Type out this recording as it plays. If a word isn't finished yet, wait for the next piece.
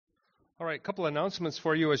All right, a couple announcements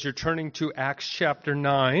for you as you're turning to Acts chapter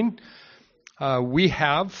 9. We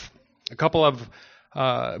have a couple of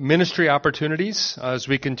ministry opportunities as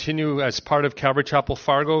we continue as part of Calvary Chapel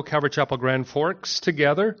Fargo, Calvary Chapel Grand Forks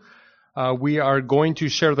together. We are going to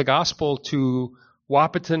share the gospel to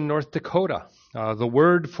Wahpeton, North Dakota. The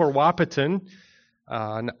word for Wahpeton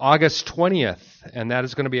on August 20th, and that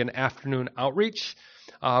is going to be an afternoon outreach.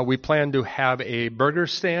 We plan to have a burger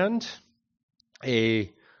stand,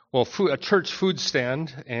 a church food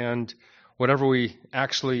stand, and whatever we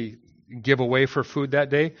actually give away for food that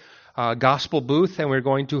day, gospel booth, and we're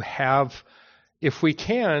going to have, if we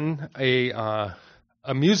can, a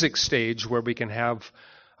music stage where we can have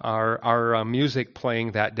our music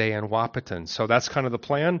playing that day in Wahpeton. So that's kind of the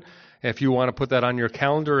plan. If you want to put that on your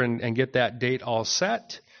calendar and get that date all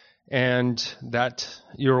set, and that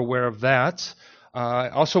you're aware of that. I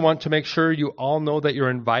also want to make sure you all know that you're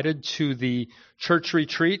invited to the church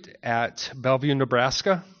retreat at Bellevue,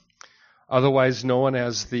 Nebraska, otherwise known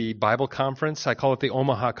as the Bible Conference. I call it the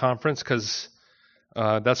Omaha Conference because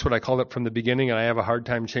that's what I called it from the beginning, and I have a hard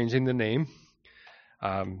time changing the name.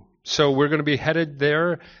 So we're going to be headed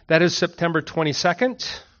there. That is September 22nd,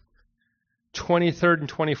 23rd,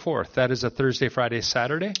 and 24th. That is a Thursday, Friday,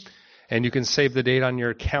 Saturday. And you can save the date on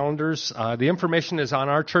your calendars. The information is on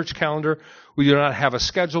our church calendar. We do not have a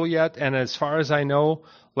schedule yet. And as far as I know,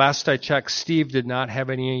 last I checked, Steve did not have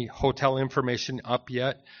any hotel information up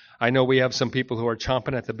yet. I know we have some people who are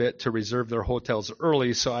chomping at the bit to reserve their hotels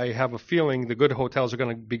early, so I have a feeling the good hotels are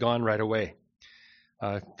going to be gone right away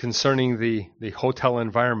concerning the hotel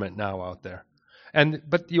environment now out there.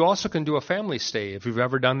 But you also can do a family stay. If you've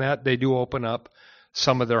ever done that, they do open up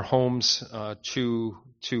some of their homes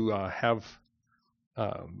to have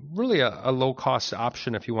really a low-cost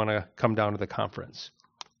option if you want to come down to the conference.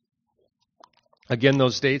 Again,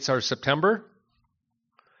 those dates are September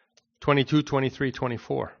 22, 23,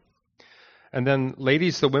 24. And then,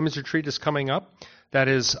 ladies, the women's retreat is coming up. That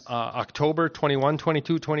is October 21,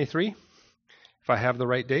 22, 23, if I have the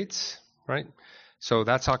right dates, right? So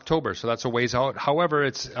that's October, so that's a ways out. However,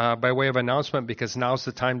 it's by way of announcement because now's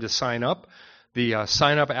the time to sign up. The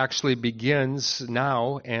sign-up actually begins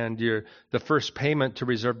now, and the first payment to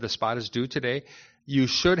reserve the spot is due today. You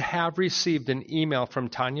should have received an email from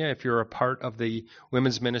Tanya if you're a part of the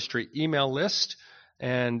women's ministry email list,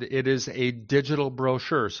 and it is a digital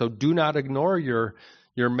brochure. So do not ignore your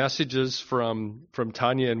messages from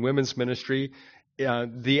Tanya and women's ministry.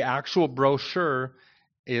 The actual brochure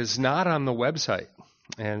is not on the website,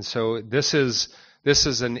 and so this is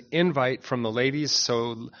an invite from the ladies.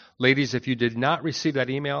 So, ladies, if you did not receive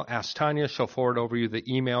that email, ask Tanya. She'll forward over you the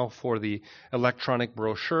email for the electronic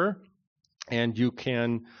brochure, and you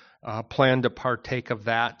can plan to partake of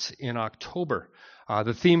that in October.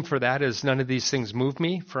 The theme for that is None of These Things Move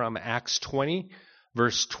Me from Acts 20,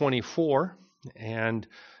 verse 24. And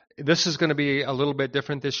this is going to be a little bit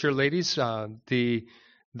different this year, ladies.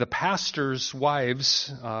 The pastors' wives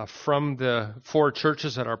from the 4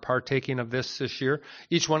 churches that are partaking of this year,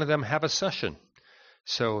 each one of them have a session.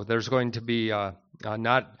 So there's going to be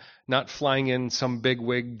not flying in some big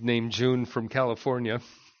wig named June from California.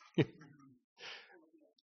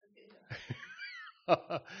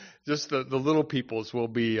 Just the little peoples will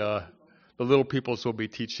be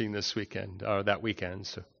teaching this weekend or that weekend.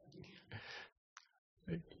 So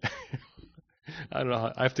I don't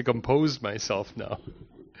know. I have to compose myself now.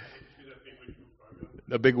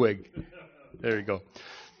 A big wig. There you go.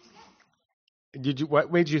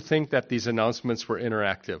 What made you think that these announcements were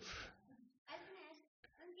interactive?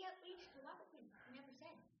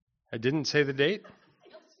 I didn't say the date?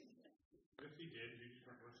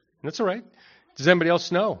 That's all right. Does anybody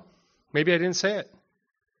else know? Maybe I didn't say it.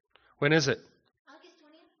 When is it? August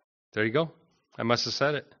 20th. There you go. I must have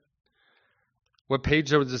said it. What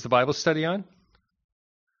page is the Bible study on?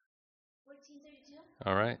 1432.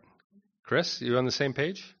 All right. Chris, you on the same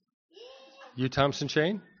page? Yeah. You, Thompson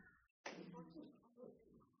Shane?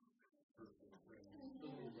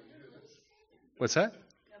 What's that?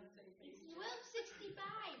 1265.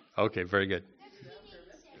 Okay, very good.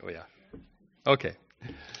 Oh, yeah. Okay.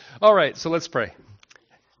 All right, so let's pray.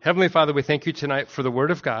 Heavenly Father, we thank you tonight for the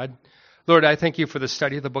Word of God. Lord, I thank you for the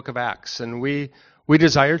study of the book of Acts. And we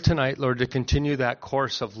desire tonight, Lord, to continue that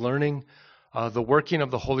course of learning the working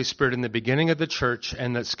of the Holy Spirit in the beginning of the church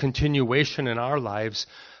and its continuation in our lives,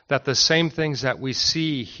 that the same things that we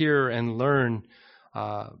see, hear, and learn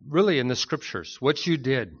really in the Scriptures, what you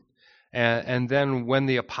did, and then when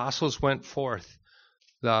the apostles went forth,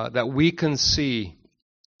 that we can see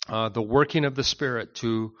the working of the Spirit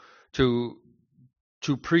to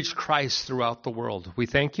to preach Christ throughout the world. We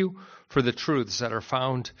thank you for the truths that are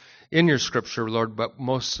found in your scripture, Lord, but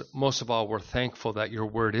most of all, we're thankful that your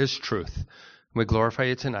word is truth. We glorify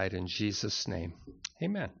you tonight in Jesus' name.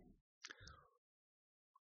 Amen.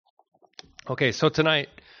 Okay, so tonight,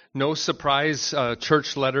 no surprise,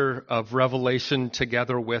 church letter of Revelation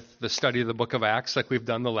together with the study of the book of Acts like we've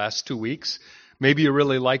done the last 2 weeks. Maybe you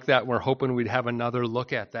really like that. We're hoping we'd have another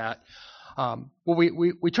look at that.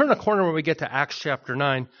 We turn a corner when we get to Acts chapter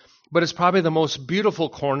 9, but it's probably the most beautiful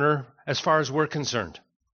corner as far as we're concerned.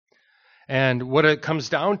 And what it comes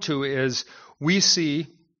down to is we see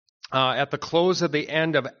at the close of the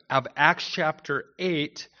end of Acts chapter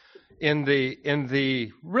 8, in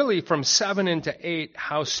the really from 7 into 8,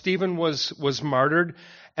 how Stephen was martyred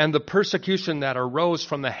and the persecution that arose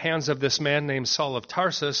from the hands of this man named Saul of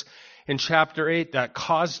Tarsus in chapter 8 that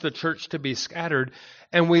caused the church to be scattered.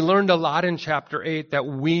 And we learned a lot in chapter 8 that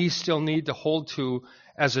we still need to hold to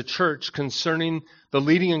as a church concerning the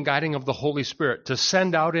leading and guiding of the Holy Spirit, to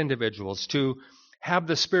send out individuals, to have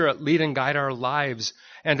the Spirit lead and guide our lives,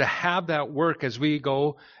 and to have that work as we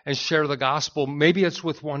go and share the gospel. Maybe it's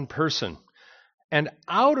with one person. And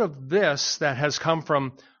out of this that has come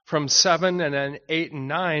from 7 and then 8 and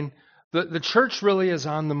 9, the church really is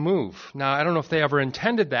on the move. Now, I don't know if they ever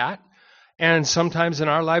intended that. And sometimes in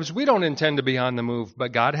our lives, we don't intend to be on the move.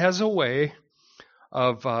 But God has a way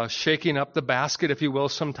of shaking up the basket, if you will,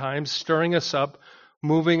 sometimes, stirring us up,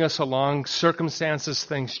 moving us along. Circumstances,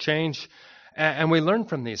 things change. And we learn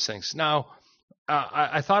from these things. Now,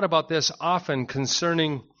 I thought about this often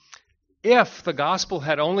concerning if the gospel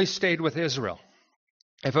had only stayed with Israel,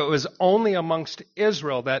 if it was only amongst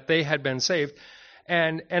Israel that they had been saved,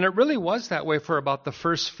 and it really was that way for about the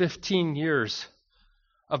first 15 years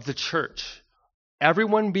of the church.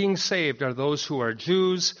 Everyone being saved are those who are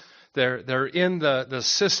Jews. They're in the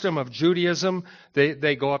system of Judaism.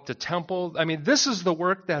 They go up to temple. I mean, this is the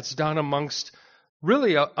work that's done amongst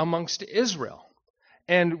Israel.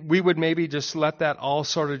 And we would maybe just let that all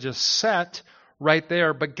sort of just set right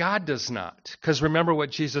there, but God does not. Because remember what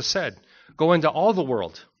Jesus said, go into all the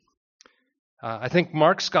world. I think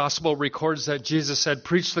Mark's gospel records that Jesus said,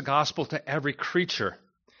 preach the gospel to every creature.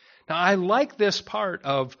 Now, I like this part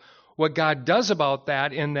of what God does about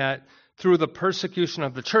that, in that through the persecution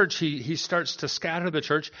of the church, he starts to scatter the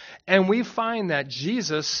church. And we find that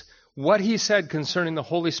Jesus, what he said concerning the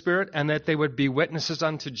Holy Spirit, and that they would be witnesses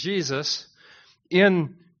unto Jesus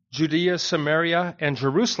in Judea, Samaria, and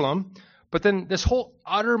Jerusalem. But then this whole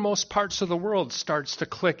uttermost parts of the world starts to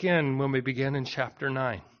click in when we begin in chapter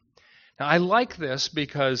 9. Now, I like this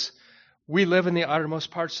because we live in the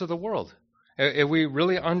uttermost parts of the world. If we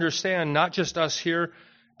really understand, not just us here,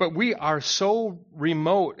 but we are so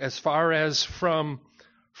remote as far as from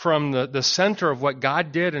the center of what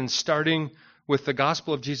God did, and starting with the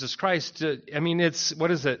gospel of Jesus Christ. I mean, it's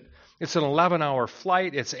an 11-hour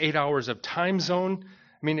flight. It's 8 hours of time zone.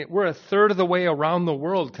 I mean, we're a third of the way around the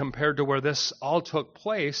world compared to where this all took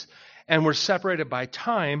place, and we're separated by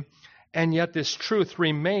time, and yet this truth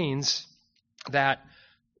remains that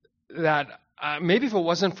maybe if it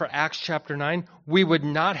wasn't for Acts chapter 9, we would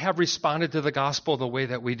not have responded to the gospel the way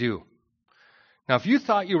that we do. Now, if you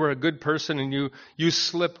thought you were a good person and you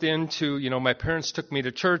slipped into, my parents took me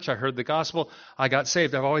to church, I heard the gospel, I got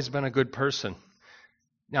saved, I've always been a good person.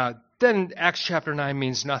 Now, then Acts chapter 9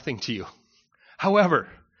 means nothing to you. However,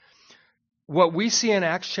 what we see in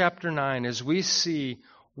Acts chapter 9 is we see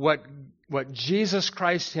what Jesus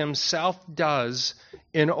Christ himself does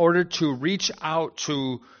in order to reach out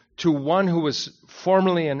to one who was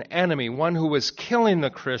formerly an enemy, one who was killing the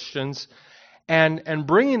Christians, and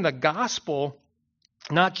bringing the gospel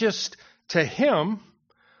not just to him,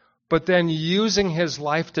 but then using his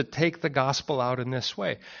life to take the gospel out in this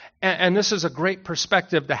way. And this is a great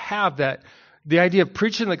perspective to have, that the idea of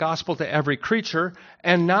preaching the gospel to every creature,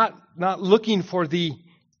 and not looking for the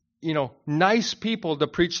nice people to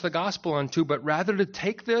preach the gospel unto, but rather to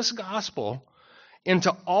take this gospel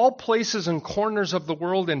into all places and corners of the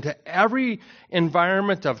world, into every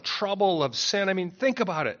environment of trouble, of sin. I mean, think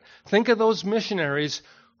about it. Think of those missionaries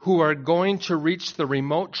who are going to reach the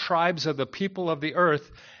remote tribes of the people of the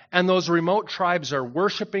earth, and those remote tribes are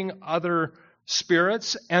worshiping other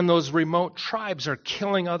spirits, and those remote tribes are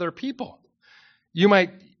killing other people. You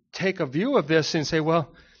might take a view of this and say,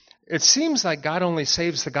 well, it seems like God only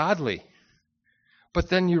saves the godly. But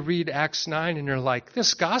then you read Acts 9 and you're like,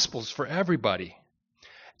 this gospel's for everybody.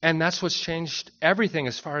 And that's what's changed everything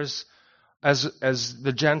as far as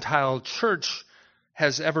the Gentile church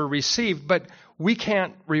has ever received. But we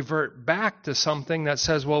can't revert back to something that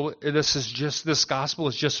says, well, this gospel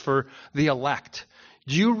is just for the elect.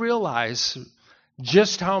 Do you realize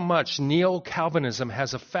just how much neo-Calvinism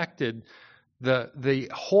has affected the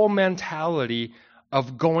whole mentality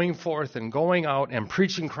of going forth and going out and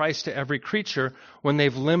preaching Christ to every creature when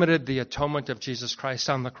they've limited the atonement of Jesus Christ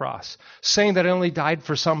on the cross, saying that it only died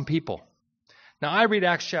for some people. Now, I read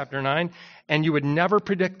Acts chapter 9, and you would never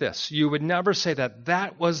predict this. You would never say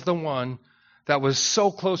that was the one that was so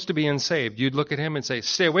close to being saved. You'd look at him and say,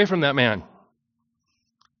 stay away from that man.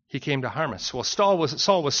 He came to harm us. Well, Saul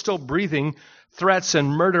was still breathing threats and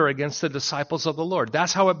murder against the disciples of the Lord.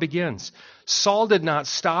 That's how it begins. Saul did not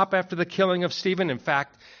stop after the killing of Stephen. In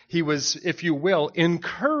fact, he was, if you will,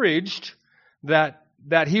 encouraged that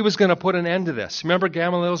he was going to put an end to this. Remember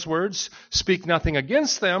Gamaliel's words? Speak nothing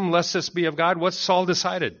against them, lest this be of God. What's Saul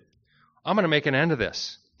decided? I'm going to make an end of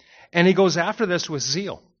this. And he goes after this with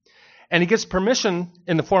zeal. And he gets permission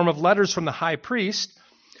in the form of letters from the high priest.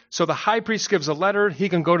 So the high priest gives a letter. He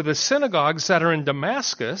can go to the synagogues that are in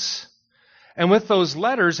Damascus. And with those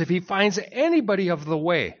letters, if he finds anybody of the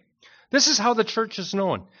way, this is how the church is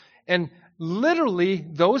known. And literally,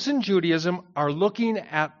 those in Judaism are looking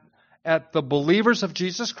at the believers of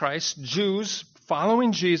Jesus Christ, Jews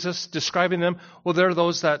following Jesus, describing them, well, they're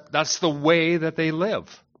those that's the way that they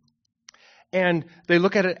live. And they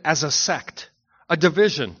look at it as a sect, a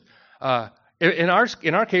division. In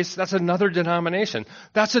our case, that's another denomination.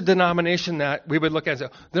 That's a denomination that we would look at and say,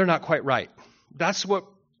 they're not quite right. That's what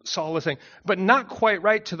Saul is saying. But not quite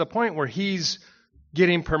right to the point where he's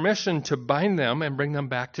getting permission to bind them and bring them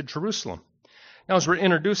back to Jerusalem. Now, as we're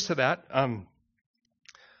introduced to that,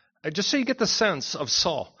 just so you get the sense of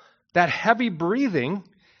Saul, that heavy breathing,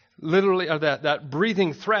 literally, or that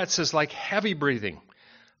breathing threats is like heavy breathing.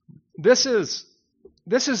 This is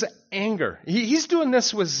anger. He's doing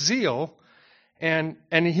this with zeal, and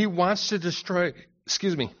he wants to destroy,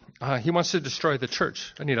 he wants to destroy the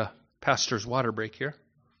church. I need a pastor's water break here.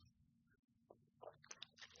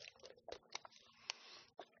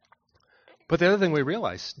 But the other thing we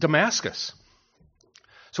realize, Damascus.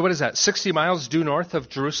 So what is that? 60 miles due north of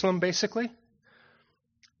Jerusalem, basically?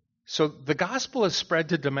 So the gospel is spread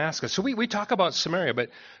to Damascus. So we talk about Samaria, but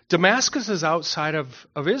Damascus is outside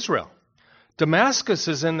of Israel. Damascus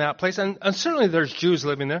is in that place, and certainly there's Jews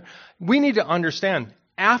living there. We need to understand,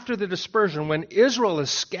 after the dispersion, when Israel is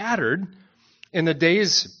scattered in the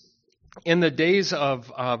days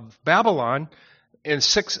of Babylon in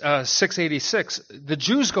 686, the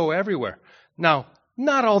Jews go everywhere. Now,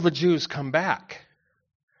 not all the Jews come back.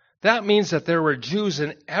 That means that there were Jews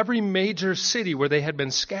in every major city where they had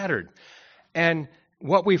been scattered. And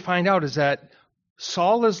what we find out is that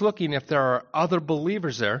Saul is looking if there are other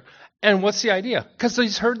believers there. And what's the idea? Because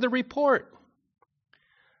he's heard the report.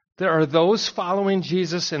 There are those following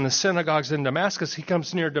Jesus in the synagogues in Damascus. He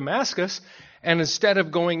comes near Damascus, and instead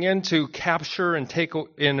of going in to capture and take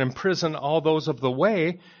and imprison all those of the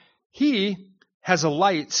way, he has a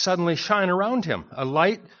light suddenly shine around him.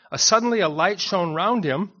 Suddenly a light shone around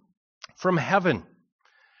him from heaven.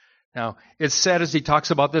 Now, it's said as he talks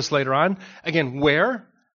about this later on, again, where?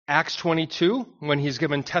 Acts 22, when he's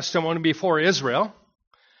given testimony before Israel.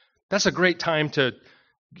 That's a great time to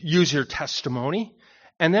use your testimony.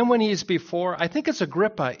 And then when he's before, I think it's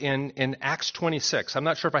Agrippa in Acts 26. I'm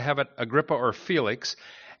not sure if I have it, Agrippa or Felix.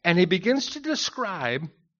 And he begins to describe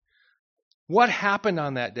what happened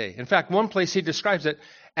on that day. In fact, one place he describes it,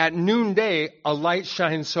 at noonday, a light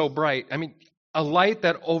shines so bright. I mean, a light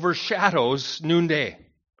that overshadows noonday.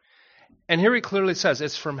 And here he clearly says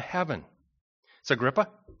it's from heaven. It's Agrippa?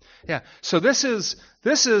 Yeah. So this is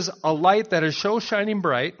a light that is so shining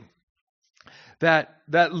bright that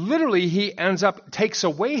literally he takes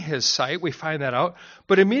away his sight. We find that out.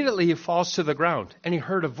 But immediately he falls to the ground. And he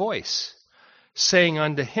heard a voice saying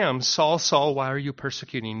unto him, Saul, Saul, why are you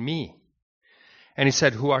persecuting me? And he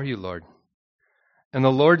said, who are you, Lord? And the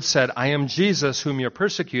Lord said, I am Jesus whom you're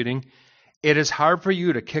persecuting. It is hard for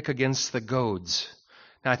you to kick against the goads.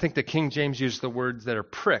 Now, I think the King James used the words that are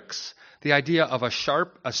pricks. The idea of a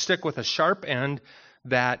stick with a sharp end,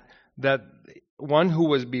 that one who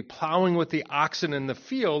would be plowing with the oxen in the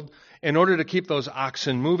field in order to keep those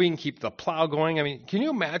oxen moving, keep the plow going. I mean, can you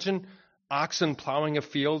imagine oxen plowing a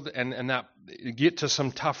field and that get to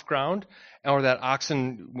some tough ground, or that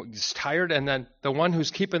oxen is tired, and then the one who's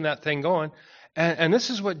keeping that thing going. And this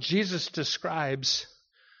is what Jesus describes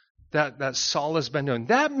that Saul has been doing.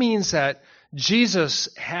 That means that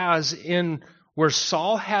Jesus has, in where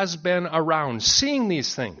Saul has been around, seeing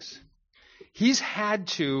these things, he's had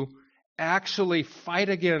to actually fight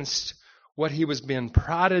against what he was being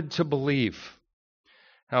prodded to believe.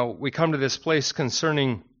 Now, we come to this place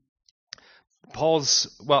concerning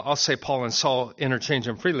I'll say Paul and Saul interchange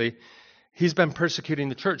them freely. he's been persecuting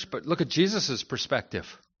the church. But look at Jesus'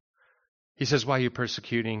 perspective. He says, why are you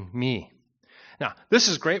persecuting me? Now, this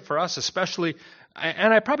is great for us, especially,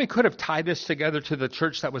 and I probably could have tied this together to the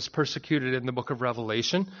church that was persecuted in the book of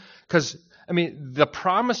Revelation, because, the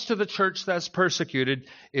promise to the church that's persecuted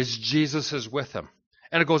is Jesus is with them.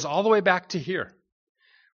 And it goes all the way back to here.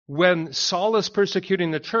 When Saul is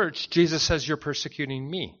persecuting the church, Jesus says, you're persecuting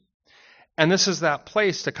me. And this is that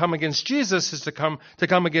place. To come against Jesus is to come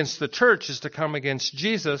against the church, is to come against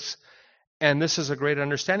Jesus. And this is a great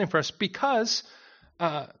understanding for us because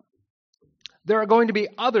there are going to be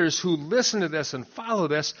others who listen to this and follow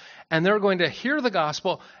this, and they're going to hear the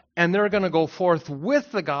gospel, and they're going to go forth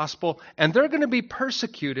with the gospel, and they're going to be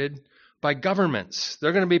persecuted by governments.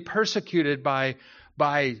 They're going to be persecuted by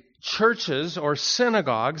churches or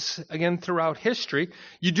synagogues, again, throughout history.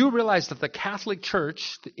 You do realize that the Catholic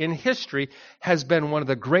Church in history has been one of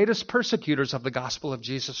the greatest persecutors of the gospel of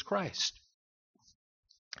Jesus Christ.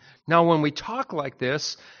 Now, when we talk like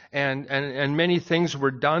this, and many things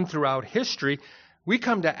were done throughout history, we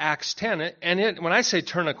come to Acts 10, and when I say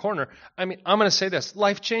turn a corner, I'm going to say this,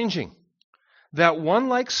 life-changing. That one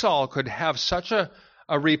like Saul could have such a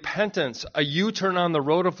repentance, a U-turn on the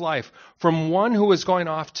road of life, from one who was going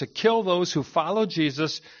off to kill those who follow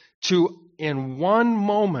Jesus to, in one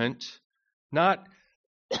moment, not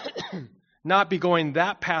be going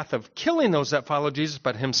that path of killing those that follow Jesus,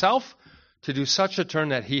 but himself to do such a turn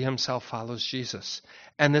that he himself follows Jesus.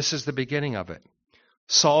 And this is the beginning of it.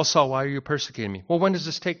 Saul, Saul, why are you persecuting me? Well, when does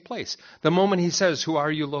this take place? The moment he says, who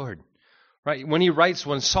are you, Lord? Right? When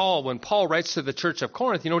Paul writes to the church of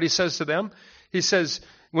Corinth, you know what he says to them? He says,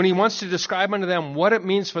 when he wants to describe unto them what it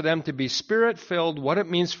means for them to be Spirit-filled, what it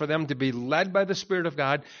means for them to be led by the Spirit of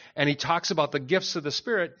God, and he talks about the gifts of the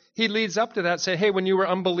Spirit, he leads up to that, say, hey, when you were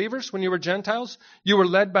unbelievers, when you were Gentiles, you were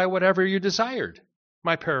led by whatever you desired.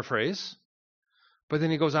 My paraphrase. But then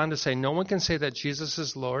he goes on to say, no one can say that Jesus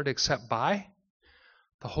is Lord except by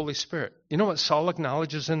the Holy Spirit. You know what Saul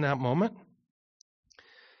acknowledges in that moment?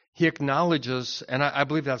 He acknowledges, and I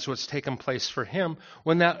believe that's what's taken place for him,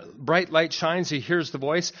 when that bright light shines, he hears the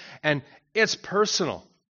voice, and it's personal.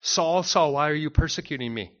 Saul, Saul, why are you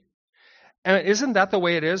persecuting me? And isn't that the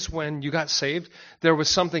way it is when you got saved? There was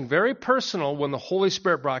something very personal when the Holy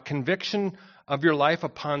Spirit brought conviction of your life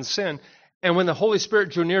upon sin. And when the Holy Spirit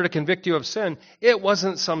drew near to convict you of sin, it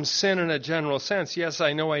wasn't some sin in a general sense. Yes,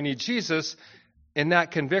 I know I need Jesus. In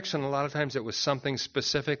that conviction, a lot of times it was something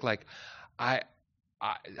specific like,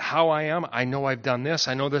 how I am, I know I've done this,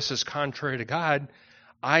 I know this is contrary to God.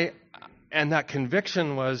 And that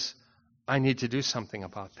conviction was, I need to do something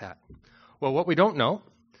about that. Well, what we don't know,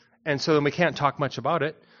 and so then we can't talk much about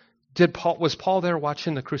it, was Paul there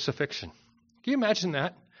watching the crucifixion? Can you imagine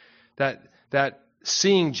that? That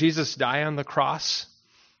seeing Jesus die on the cross?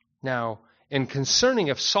 Now, in concerning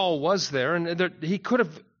if Saul was there, and he could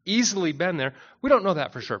have easily been there, we don't know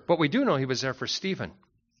that for sure. But we do know he was there for Stephen.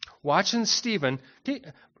 Watching Stephen,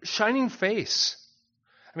 shining face.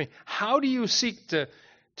 How do you seek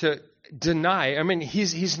to deny?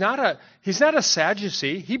 He's not a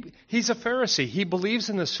Sadducee. He's a Pharisee. He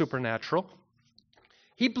believes in the supernatural.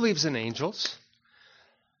 He believes in angels.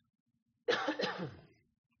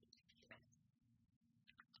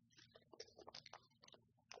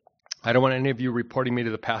 I don't want any of you reporting me to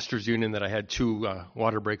the pastors' union that I had 2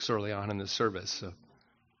 water breaks early on in the service. So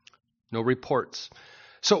no reports.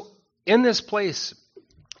 So in this place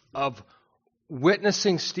of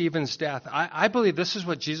witnessing Stephen's death, I believe this is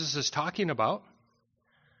what Jesus is talking about.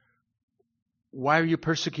 Why are you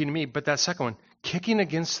persecuting me? But that second one, kicking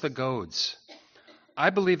against the goads. I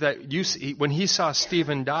believe that when he saw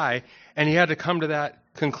Stephen die, and he had to come to that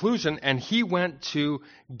conclusion, and he went to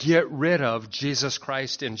get rid of Jesus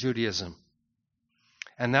Christ in Judaism.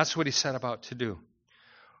 And that's what he set about to do.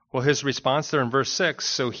 Well, his response there in verse 6,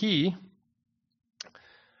 so he,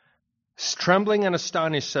 trembling and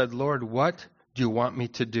astonished, said, Lord, what do you want me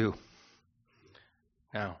to do?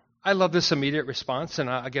 Now, I love this immediate response, and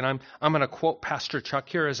again, I'm going to quote Pastor Chuck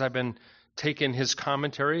here as I've been taking his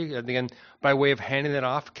commentary, and again, by way of handing it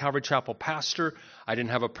off, Calvary Chapel pastor. I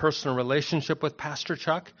didn't have a personal relationship with Pastor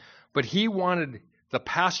Chuck, but he wanted the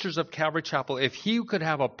pastors of Calvary Chapel, if he could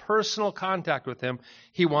have a personal contact with him,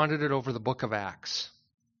 he wanted it over the book of Acts.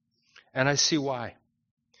 And I see why.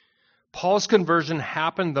 Paul's conversion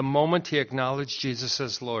happened the moment he acknowledged Jesus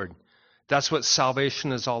as Lord. That's what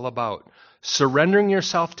salvation is all about. Surrendering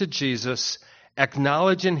yourself to Jesus,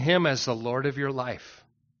 acknowledging him as the Lord of your life.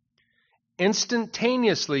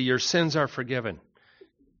 Instantaneously, your sins are forgiven.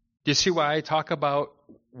 Do you see why I talk about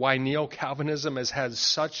why Neo-Calvinism has had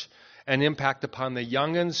such an impact upon the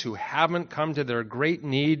young'uns who haven't come to their great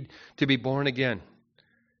need to be born again.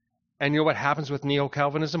 And you know what happens with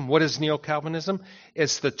Neo-Calvinism? What is Neo-Calvinism?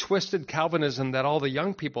 It's the twisted Calvinism that all the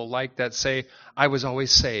young people like that say, I was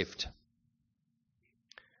always saved.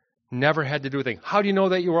 Never had to do a thing. How do you know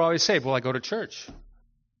that you were always saved? Well, I go to church.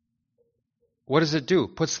 What does it do?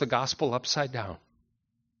 Puts the gospel upside down.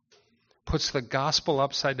 Puts the gospel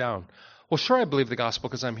upside down. Well, sure, I believe the gospel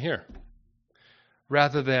because I'm here.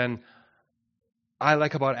 Rather than, I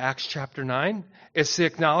like about Acts chapter 9, it's the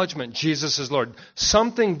acknowledgement, Jesus is Lord.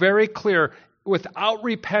 Something very clear, without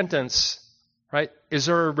repentance, right? Is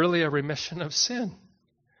there really a remission of sin?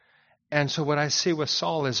 And so what I see with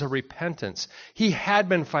Saul is a repentance. He had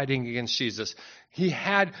been fighting against Jesus.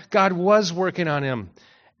 God was working on him.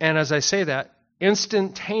 And as I say that,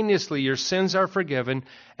 instantaneously your sins are forgiven,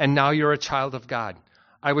 and now you're a child of God.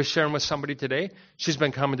 I was sharing with somebody today. She's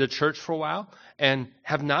been coming to church for a while and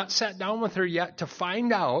have not sat down with her yet to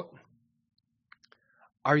find out,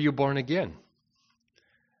 are you born again?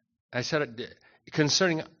 I said,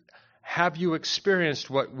 concerning, have you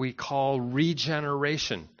experienced what we call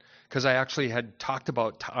regeneration? Because I actually had talked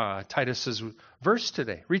about Titus's verse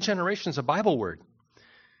today. Regeneration is a Bible word.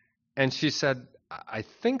 And she said, I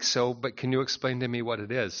think so, but can you explain to me what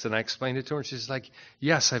it is? And I explained it to her, and she's like,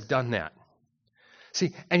 yes, I've done that.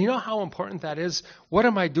 See, and you know how important that is? What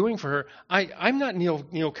am I doing for her? I'm not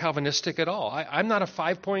neo-Calvinistic at all. I'm not a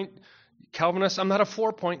 5-point Calvinist. I'm not a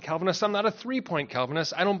 4-point Calvinist. I'm not a 3-point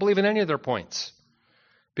Calvinist. I don't believe in any of their points.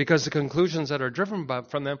 Because the conclusions that are driven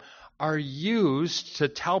from them are used to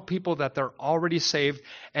tell people that they're already saved,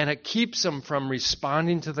 and it keeps them from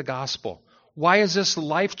responding to the gospel. Why is this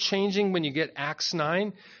life-changing when you get Acts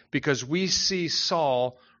 9? Because we see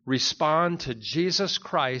Saul respond to Jesus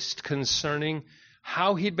Christ concerning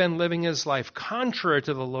how he'd been living his life contrary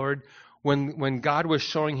to the Lord when God was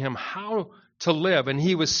showing him how to live. And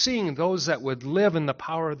he was seeing those that would live in the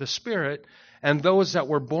power of the Spirit and those that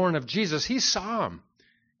were born of Jesus. He saw them,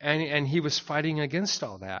 and he was fighting against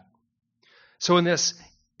all that. So in this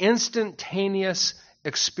instantaneous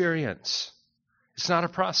experience, it's not a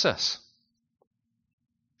process.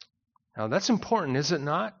 Now, that's important, is it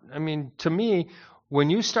not? I mean, to me,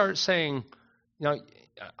 when you start saying,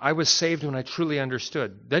 I was saved when I truly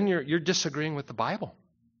understood, then you're disagreeing with the Bible.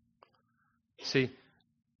 See,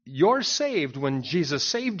 you're saved when Jesus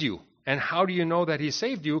saved you. And how do you know that he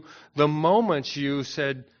saved you? The moment you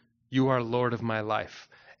said, you are Lord of my life.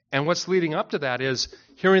 And what's leading up to that is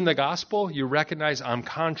hearing the gospel, you recognize I'm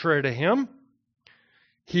contrary to him.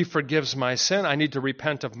 He forgives my sin. I need to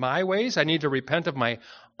repent of my ways. I need to repent of my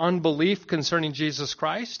unbelief concerning Jesus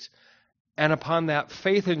Christ. And upon that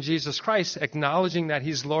faith in Jesus Christ, acknowledging that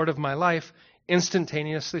he's Lord of my life,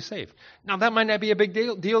 instantaneously saved. Now, that might not be a big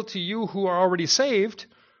deal to you who are already saved,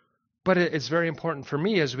 but it's very important for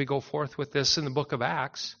me as we go forth with this in the book of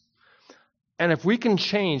Acts. And if we can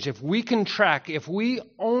change, if we can track, if we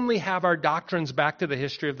only have our doctrines back to the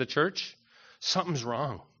history of the church, something's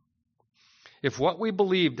wrong. If what we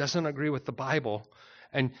believe doesn't agree with the Bible,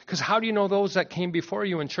 and because how do you know those that came before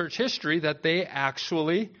you in church history that they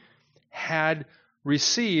actually had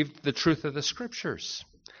received the truth of the Scriptures?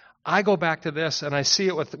 I go back to this, and I see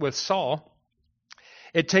it with Saul.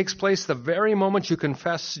 It takes place the very moment you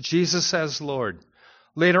confess Jesus as Lord.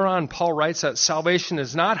 Later on, Paul writes that salvation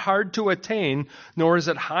is not hard to attain, nor is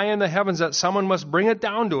it high in the heavens that someone must bring it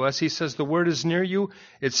down to us. He says the word is near you,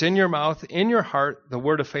 it's in your mouth, in your heart, the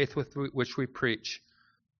word of faith with which we preach.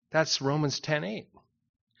 That's Romans 10:8.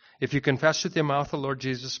 If you confess with your mouth the Lord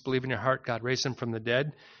Jesus, believe in your heart God raised him from the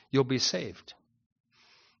dead, you'll be saved.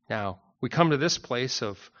 Now, we come to this place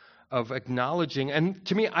of acknowledging, and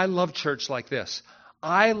to me, I love church like this.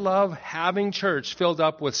 I love having church filled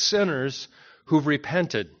up with sinners who've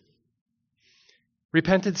repented.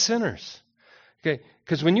 Repented sinners. Okay,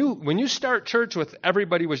 because when you start church with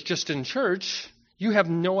everybody was just in church, you have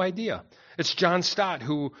no idea. It's John Stott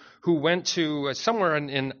who went to somewhere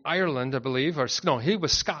in Ireland, I believe, he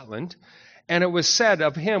was Scotland, and it was said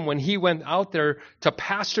of him when he went out there to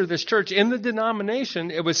pastor this church in the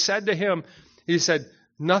denomination, it was said to him, he said,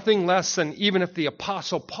 nothing less than even if the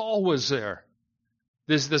Apostle Paul was there,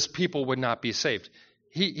 this people would not be saved.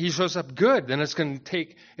 He shows up good, then it's going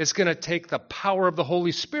to take the power of the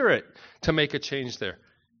Holy Spirit to make a change there.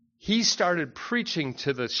 He started preaching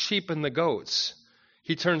to the sheep and the goats.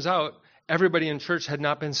 He turns out everybody in church had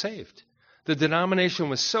not been saved. The denomination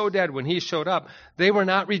was so dead when he showed up, they were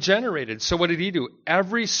not regenerated. So what did he do?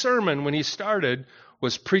 Every sermon when he started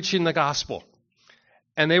was preaching the gospel.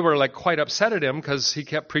 And they were quite upset at him because he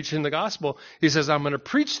kept preaching the gospel. He says, I'm going to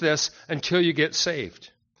preach this until you get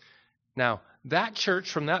saved. Now, that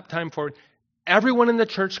church from that time forward, everyone in the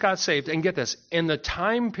church got saved. And get this, in the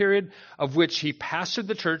time period of which he pastored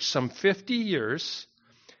the church, some 50 years,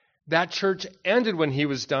 that church ended when he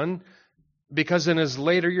was done because in his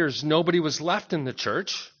later years, nobody was left in the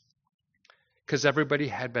church because everybody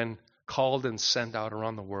had been called and sent out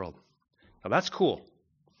around the world. Now that's cool,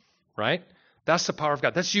 right? That's the power of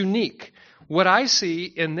God. That's unique. What I see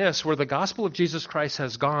in this, where the gospel of Jesus Christ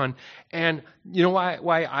has gone, and you know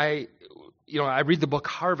why I read the book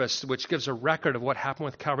Harvest, which gives a record of what happened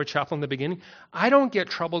with Calvary Chapel in the beginning. I don't get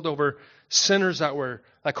troubled over sinners that were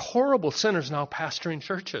like horrible sinners now pastoring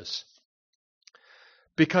churches.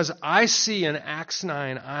 Because I see in Acts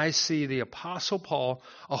 9, I see the Apostle Paul,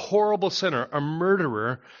 a horrible sinner, a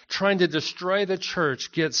murderer, trying to destroy the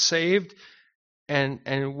church, get saved.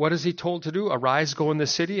 And what is he told to do? Arise, go in the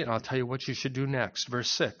city, and I'll tell you what you should do next. Verse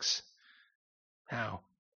 6. Now,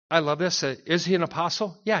 I love this. Is he an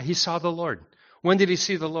apostle? Yeah, he saw the Lord. When did he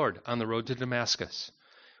see the Lord? On the road to Damascus.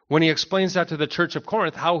 When he explains that to the church of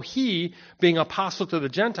Corinth, how he, being apostle to the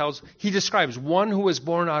Gentiles, he describes one who was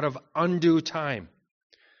born out of undue time.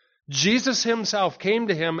 Jesus himself came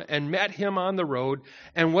to him and met him on the road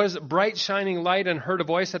and was bright shining light and heard a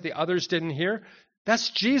voice that the others didn't hear. That's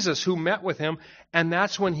Jesus who met with him, and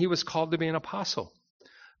that's when he was called to be an apostle.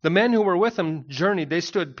 The men who were with him journeyed. They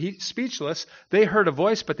stood speechless. They heard a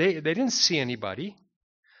voice, but they didn't see anybody.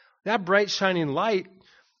 That bright shining light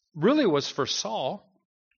really was for Saul.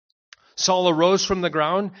 Saul arose from the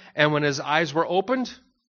ground, and when his eyes were opened,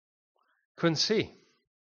 couldn't see.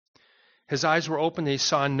 His eyes were opened, he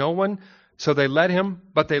saw no one, so they led him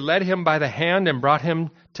by the hand and brought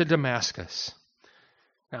him to Damascus.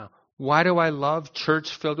 Now, why do I love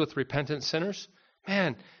church filled with repentant sinners?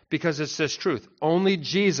 Man, because it's this truth. Only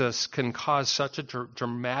Jesus can cause such a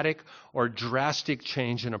dramatic or drastic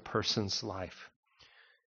change in a person's life.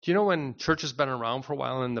 Do you know when church has been around for a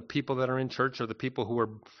while and the people that are in church are the people who are,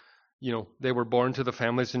 they were born to the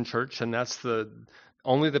families in church, and that's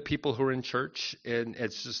only the people who are in church, and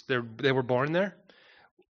it's just they were born there?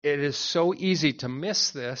 It is so easy to miss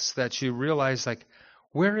this that you realize, like,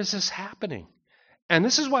 where is this happening? And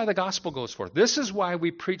this is why the gospel goes forth. This is why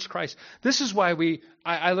we preach Christ. This is why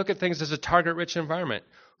I look at things as a target-rich environment.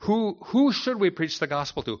 Who should we preach the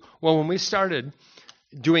gospel to? Well, when we started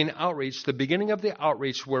doing outreach, the beginning of the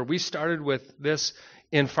outreach where we started with this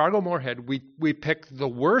in Fargo-Moorhead, we picked the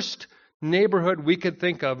worst neighborhood we could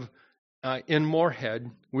think of in Moorhead.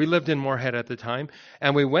 We lived in Moorhead at the time,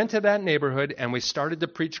 and we went to that neighborhood and we started to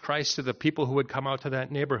preach Christ to the people who would come out to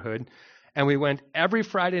that neighborhood. And we went every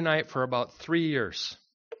Friday night for about 3 years.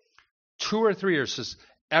 2 or 3 years, just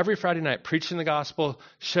every Friday night, preaching the gospel,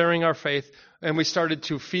 sharing our faith, and we started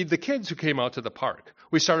to feed the kids who came out to the park.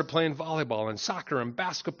 We started playing volleyball and soccer and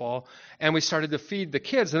basketball, and we started to feed the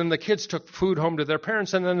kids, and then the kids took food home to their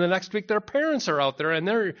parents, and then the next week their parents are out there,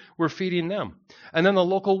 and we're feeding them. And then the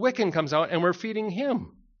local Wiccan comes out, and we're feeding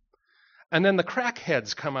him. And then the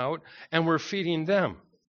crackheads come out, and we're feeding them.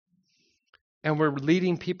 And we're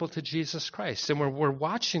leading people to Jesus Christ. And we're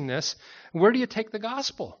watching this. Where do you take the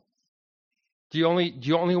gospel? Do you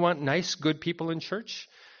only want nice, good people in church?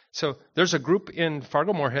 So there's a group in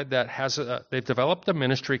Fargo-Moorhead that they've developed a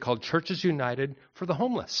ministry called Churches United for the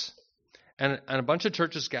Homeless. And a bunch of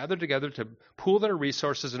churches gather together to pool their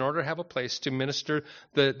resources in order to have a place to minister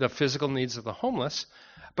the physical needs of the homeless.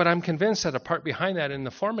 But I'm convinced that a part behind that in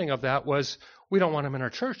the forming of that was, we don't want them in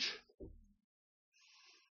our church.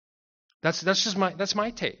 That's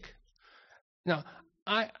my take. Now,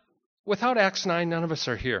 without Acts 9, none of us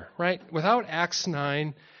are here, right? Without Acts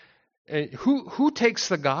 9, who takes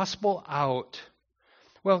the gospel out?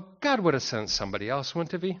 Well, God would have sent somebody else,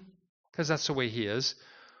 wouldn't he? Because that's the way he is.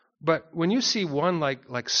 But when you see one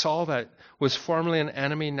like Saul that was formerly an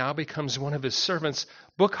enemy, now becomes one of his servants,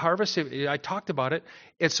 Book Harvest, I talked about it.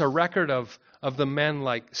 It's a record of the men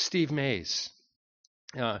like Steve Mays,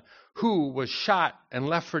 who was shot and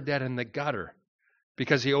left for dead in the gutter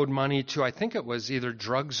because he owed money to, I think it was either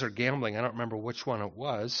drugs or gambling. I don't remember which one it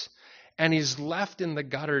was. And he's left in the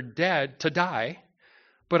gutter dead to die.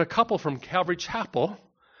 But a couple from Calvary Chapel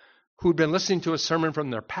who'd been listening to a sermon from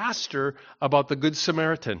their pastor about the Good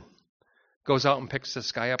Samaritan goes out and picks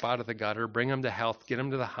this guy up out of the gutter, bring him to health, get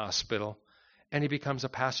him to the hospital, and he becomes a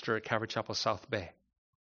pastor at Calvary Chapel South Bay.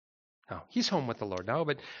 Now, he's home with the Lord now,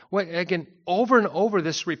 but again, over and over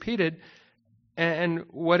this repeated, and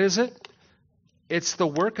what is it? It's the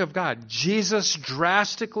work of God. Jesus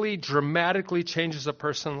drastically, dramatically changes a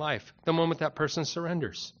person's life the moment that person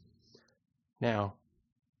surrenders. Now,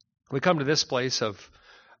 we come to this place of,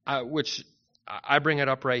 which I bring it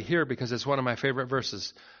up right here because it's one of my favorite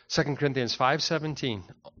verses, 2 Corinthians 5:17.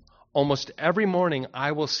 almost every morning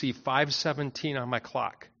I will see 5:17 on my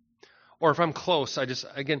clock. Or if I'm close, I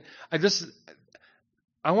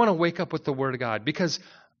want to wake up with the Word of God, because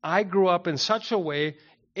I grew up in such a way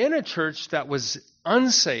in a church that was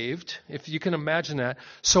unsaved, if you can imagine that.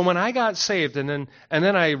 So when I got saved and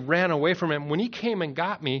then I ran away from Him, when He came and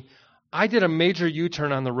got me, I did a major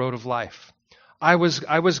U-turn on the road of life. I was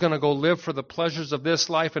going to go live for the pleasures of this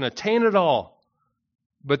life and attain it all.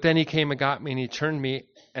 But then He came and got me, and He turned me,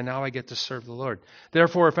 and now I get to serve the Lord.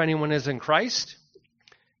 Therefore, if anyone is in Christ,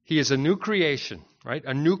 he is a new creation, right?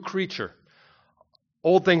 A new creature.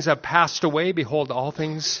 Old things have passed away. Behold, all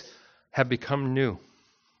things have become new.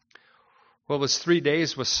 Well, it was 3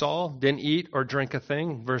 days with Saul. Didn't eat or drink a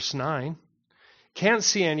thing. Verse 9. Can't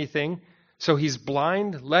see anything. So he's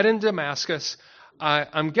blind, led in Damascus.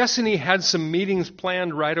 I'm guessing he had some meetings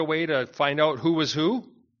planned right away to find out who was who.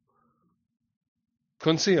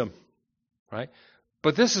 Couldn't see him, right?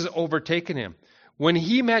 But this has overtaken him. When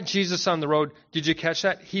he met Jesus on the road, did you catch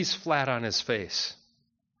that? He's flat on his face.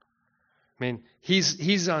 I mean,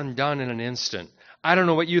 he's undone in an instant. I don't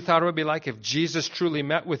know what you thought it would be like if Jesus truly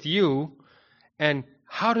met with you. And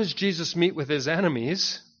how does Jesus meet with his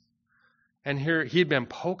enemies? And here he'd been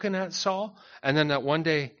poking at Saul, and then that one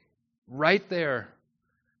day, right there,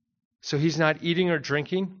 so he's not eating or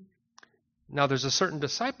drinking. Now there's a certain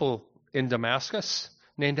disciple in Damascus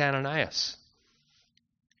named Ananias.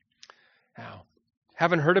 Now,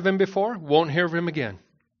 haven't heard of him before, won't hear of him again.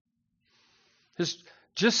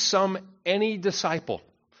 Just any disciple.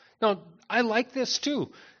 Now, I like this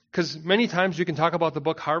too, because many times you can talk about the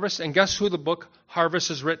book Harvest, and guess who the book Harvest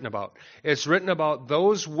is written about? It's written about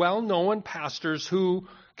those well-known pastors who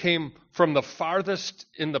came from the farthest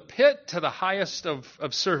in the pit to the highest of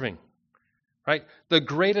serving, right? The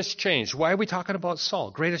greatest change. Why are we talking about Saul?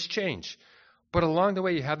 Greatest change. But along the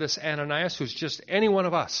way, you have this Ananias, who's just any one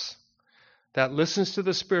of us that listens to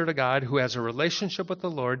the Spirit of God, who has a relationship with the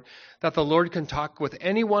Lord, that the Lord can talk with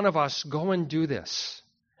any one of us, go and do this.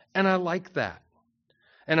 And I like that.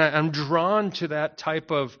 And I'm drawn to that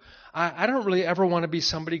type of, I don't really ever want to be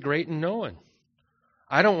somebody great and known.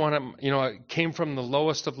 I don't want to, I came from the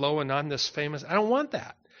lowest of low and I'm this famous. I don't want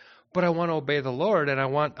that. But I want to obey the Lord, and I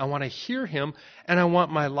want to hear Him, and I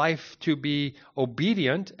want my life to be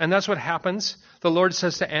obedient. And that's what happens. The Lord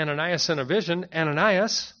says to Ananias in a vision,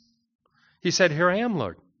 Ananias, He said, here I am,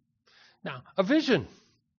 Lord. Now, a vision.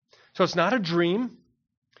 So it's not a dream,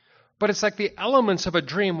 but it's like the elements of a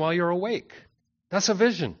dream while you're awake. That's a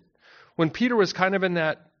vision. When Peter was kind of in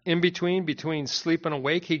that between sleep and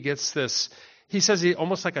awake, he gets this, he says he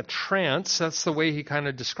almost like a trance. That's the way he kind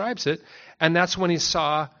of describes it. And that's when he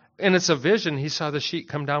saw, and it's a vision, he saw the sheet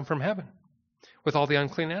come down from heaven with all the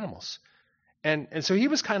unclean animals. And so he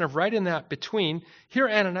was kind of right in that between. Here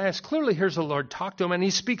Ananias clearly hears the Lord talk to him, and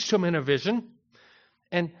he speaks to him in a vision.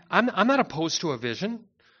 And I'm not opposed to a vision.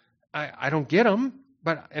 I don't get them.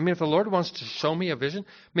 But, if the Lord wants to show me a vision,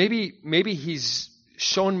 maybe He's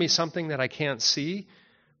shown me something that I can't see.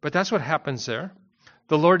 But that's what happens there.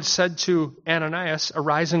 The Lord said to Ananias,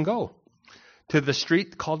 arise and go to the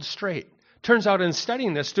street called Straight. Turns out in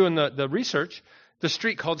studying this, doing the research, the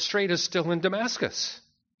street called Straight is still in Damascus.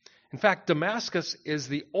 In fact, Damascus is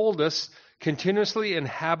the oldest continuously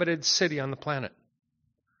inhabited city on the planet.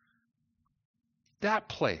 That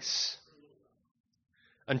place.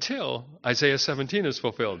 Until Isaiah 17 is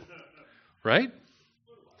fulfilled. Right?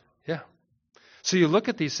 Yeah. So you look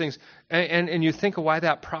at these things, and you think of why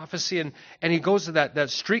that prophecy, and he goes to that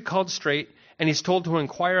street called Straight, and he's told to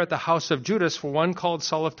inquire at the house of Judas for one called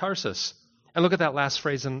Saul of Tarsus. And look at that last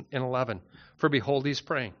phrase in 11. For behold, he's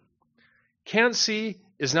praying. Can't see,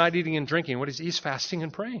 is not eating and drinking. What is he? He's fasting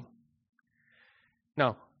and praying.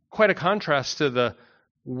 Now, quite a contrast to the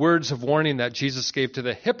words of warning that Jesus gave to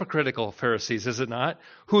the hypocritical Pharisees, is it not?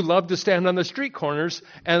 Who loved to stand on the street corners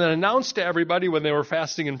and then announce to everybody when they were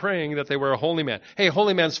fasting and praying that they were a holy man. Hey,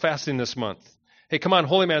 holy man's fasting this month. Hey, come on,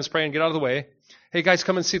 holy man's praying, get out of the way. Hey, guys,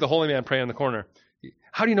 come and see the holy man pray in the corner.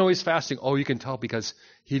 How do you know he's fasting? Oh, you can tell because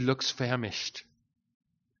he looks famished.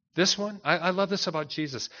 This one, I love this about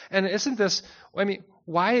Jesus. And isn't this,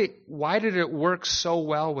 why did it work so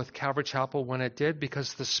well with Calvary Chapel when it did?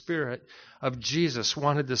 Because the Spirit of Jesus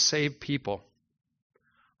wanted to save people,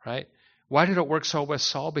 right? Why did it work so with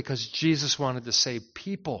Saul? Because Jesus wanted to save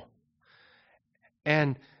people.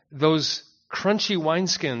 And those crunchy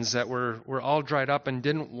wineskins that were all dried up and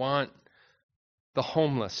didn't want the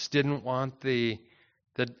homeless, didn't want the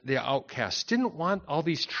outcasts, didn't want all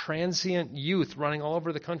these transient youth running all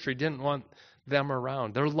over the country, didn't want them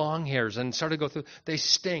around. They're long hairs and started to go through, they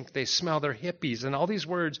stink, they smell, they're hippies and all these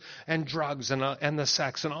words and drugs and the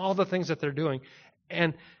sex and all the things that they're doing.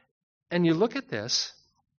 And And you look at this,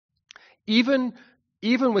 even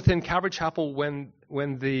within Calvary Chapel, when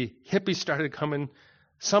the hippies started coming,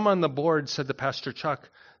 some on the board said to Pastor Chuck,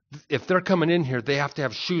 if they're coming in here, they have to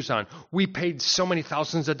have shoes on. We paid so many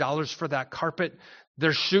thousands of dollars for that carpet.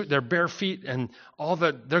 Their bare feet and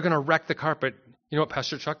they're going to wreck the carpet. You know what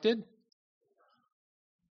Pastor Chuck did?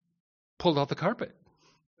 Pulled out the carpet.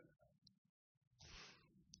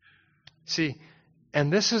 See,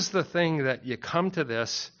 and this is the thing that you come to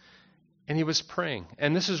this, and he was praying.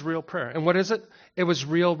 And this is real prayer. And what is it? It was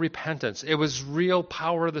real repentance. It was real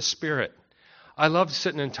power of the Spirit. I loved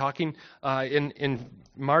sitting and talking. In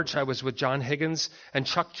March, I was with John Higgins and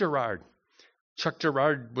Chuck Girard. Chuck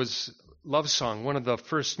Girard was Love Song, one of the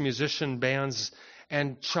first musician bands.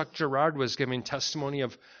 And Chuck Girard was giving testimony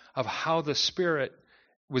of how the Spirit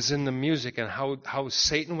was in the music and how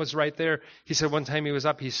Satan was right there. He said one time he was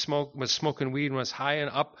up, was smoking weed and was high and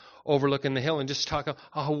up overlooking the hill and just talking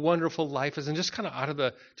how wonderful life is, and just kind of out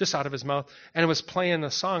of his mouth. And it was playing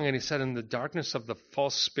the song, and he said in the darkness of the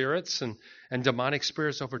false spirits and demonic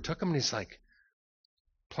spirits overtook him, and he's like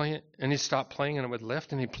playing it, and he stopped playing and it would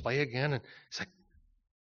lift, and he'd play again, and he's like,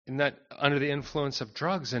 in that under the influence of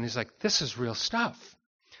drugs, and he's like, this is real stuff.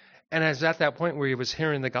 And I was at that point where he was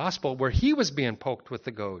hearing the gospel, where he was being poked with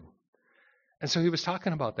the goad. And so he was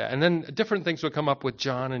talking about that. And then different things would come up with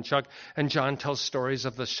John and Chuck, and John tells stories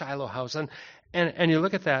of the Shiloh house. And you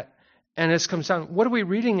look at that, and this comes down, what are we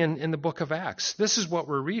reading in the book of Acts? This is what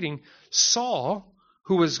we're reading. Saul,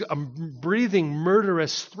 who was breathing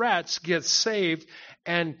murderous threats, gets saved,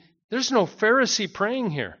 and there's no Pharisee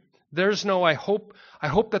praying here. There's no, I hope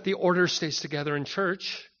that the order stays together in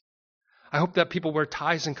church. I hope that people wear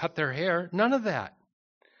ties and cut their hair. None of that.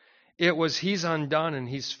 It was he's undone and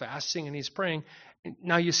he's fasting and he's praying.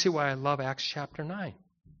 Now you see why I love Acts chapter 9.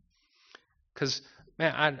 Because,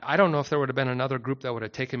 man, I don't know if there would have been another group that would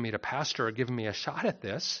have taken me to pastor or given me a shot at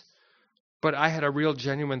this. But I had a real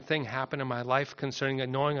genuine thing happen in my life concerning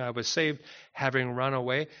knowing I was saved, having run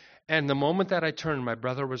away. And the moment that I turned, my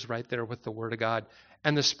brother was right there with the Word of God.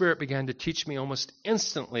 And the Spirit began to teach me almost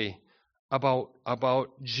instantly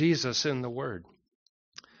about Jesus in the Word.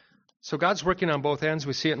 So God's working on both ends.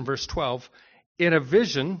 We see it in verse 12. In a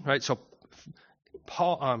vision, right? So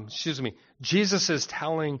Jesus is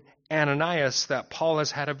telling Ananias that Paul has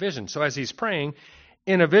had a vision. So as he's praying,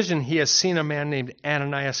 in a vision, he has seen a man named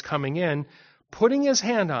Ananias coming in, putting his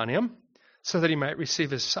hand on him so that he might receive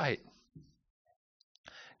his sight.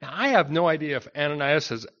 Now, I have no idea if Ananias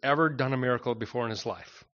has ever done a miracle before in his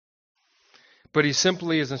life. But he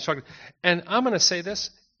simply is instructed. And I'm going to say this.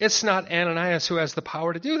 It's not Ananias who has the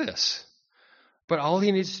power to do this. But all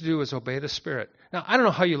he needs to do is obey the Spirit. Now, I don't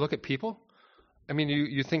know how you look at people. I mean,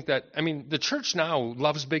 you think that, the church now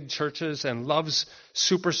loves big churches and loves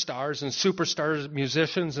superstars and superstar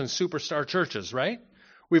musicians and superstar churches, right?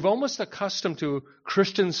 We've almost accustomed to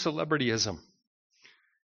Christian celebrityism.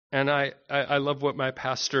 And I love what my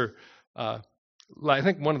pastor, I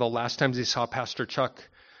think one of the last times he saw Pastor Chuck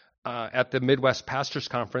at the Midwest Pastors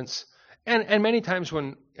Conference, and many times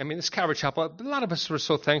this Calvary Chapel, a lot of us were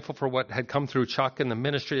so thankful for what had come through Chuck and the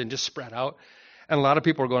ministry and just spread out. And a lot of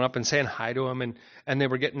people were going up and saying hi to him, and they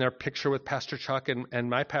were getting their picture with Pastor Chuck, and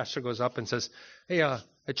my pastor goes up and says, hey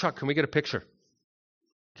Chuck, can we get a picture?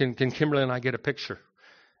 Can Kimberly and I get a picture?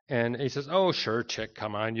 And he says, oh, sure, Chick,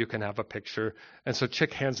 come on, you can have a picture. And so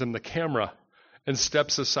Chick hands him the camera and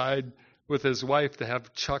steps aside with his wife to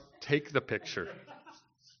have Chuck take the picture.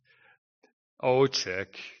 Oh,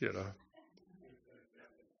 Chick,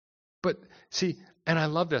 But see, and I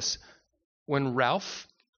love this. When Ralph,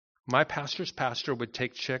 my pastor's pastor, would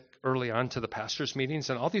take Chick early on to the pastors'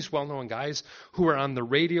 meetings, and all these well-known guys who were on the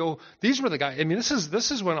radio, these were the guys.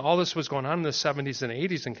 This is when all this was going on in the 70s and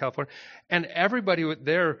 80s in California, and everybody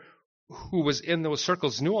there who was in those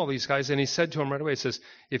circles knew all these guys. And he said to him right away, he says,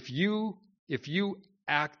 if you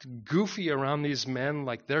act goofy around these men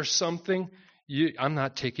like they're something, I'm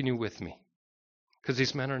not taking you with me, because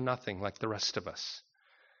these men are nothing like the rest of us.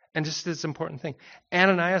 And just this important thing,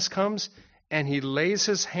 Ananias comes and he lays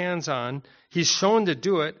his hands on, he's shown to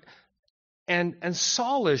do it, and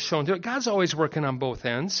Saul is shown to do it. God's always working on both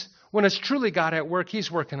ends. When it's truly God at work,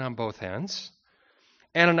 he's working on both ends.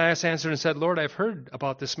 Ananias answered and said, Lord, I've heard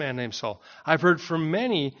about this man named Saul. I've heard from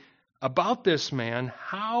many about this man,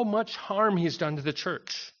 how much harm he's done to the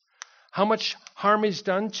church. How much harm he's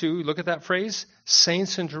done to, look at that phrase,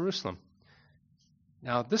 saints in Jerusalem.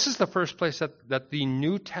 Now, this is the first place that the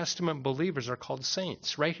New Testament believers are called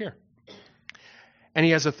saints, right here. And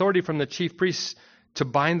he has authority from the chief priests to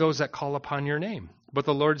bind those that call upon your name. But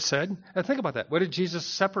the Lord said, and think about that. What did Jesus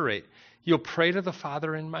separate? You'll pray to the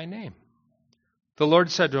Father in my name. The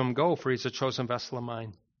Lord said to him, go, for he's a chosen vessel of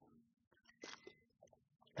mine.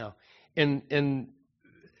 Now,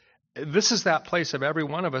 this is that place of every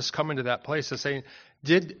one of us coming to that place of saying,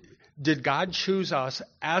 did God choose us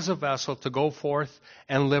as a vessel to go forth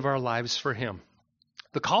and live our lives for him?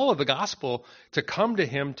 The call of the gospel to come to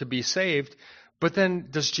him to be saved, but then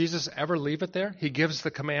does Jesus ever leave it there? He gives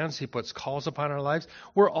the commands, he puts calls upon our lives.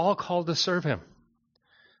 We're all called to serve him.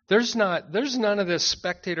 There's none of this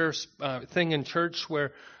spectator thing in church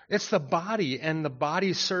where it's the body and the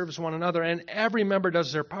body serves one another and every member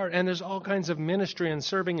does their part, and there's all kinds of ministry and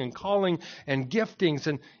serving and calling and giftings.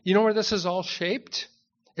 And you know where this is all shaped?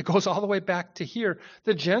 It goes all the way back to here.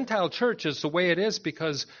 The Gentile church is the way it is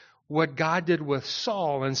because what God did with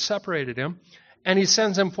Saul and separated him, and he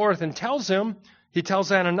sends him forth and he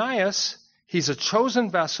tells Ananias, he's a chosen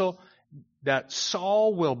vessel, that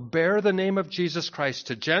Saul will bear the name of Jesus Christ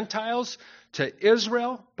to Gentiles, to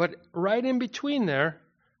Israel, but right in between there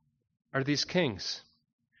are these kings.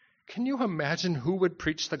 Can you imagine who would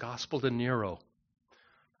preach the gospel to Nero?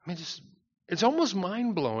 I mean, it's almost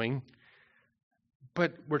mind-blowing,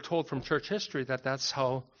 but we're told from church history that that's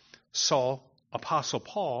how Saul, Apostle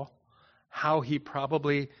Paul, how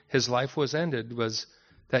his life was ended was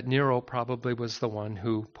that Nero probably was the one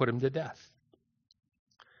who put him to death.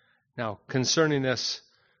 Now, concerning this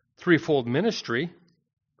threefold ministry,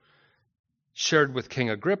 shared with King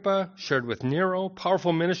Agrippa, shared with Nero,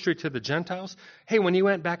 powerful ministry to the Gentiles. Hey, when he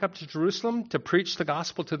went back up to Jerusalem to preach the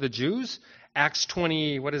gospel to the Jews, Acts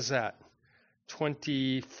 20, what is that?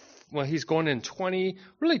 20, well, he's going in 20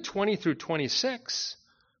 through 26.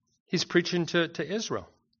 He's preaching to Israel.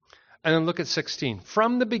 And then look at 16.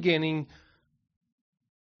 From the beginning,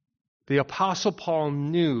 the Apostle Paul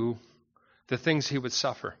knew the things he would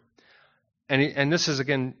suffer. And this is,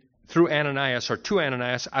 again, through Ananias, or to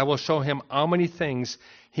Ananias, I will show him how many things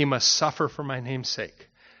he must suffer for my name's sake.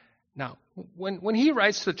 Now, when he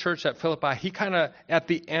writes to the church at Philippi, he kind of, at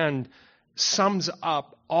the end, sums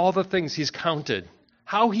up all the things he's counted,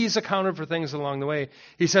 how he's accounted for things along the way.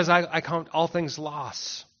 He says, I count all things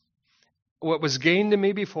loss. What was gained to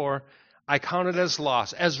me before, I count it as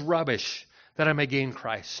loss, as rubbish, that I may gain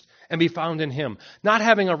Christ and be found in him. Not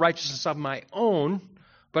having a righteousness of my own,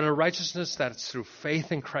 but a righteousness that's through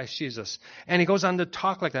faith in Christ Jesus. And he goes on to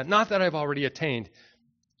talk like that. Not that I've already attained.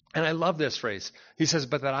 And I love this phrase. He says,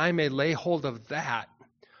 but that I may lay hold of that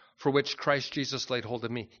for which Christ Jesus laid hold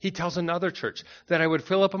of me. He tells another church that I would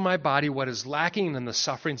fill up in my body what is lacking in the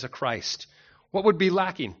sufferings of Christ. What would be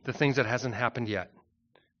lacking? The things that hasn't happened yet.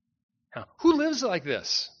 Now, who lives like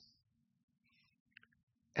this?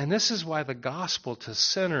 And this is why the gospel to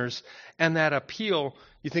sinners and that appeal,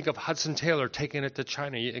 you think of Hudson Taylor taking it to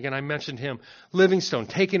China. Again, I mentioned him. Livingstone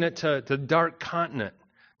taking it to the dark continent.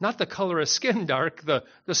 Not the color of skin dark, the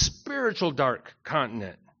spiritual dark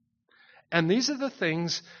continent. And these are the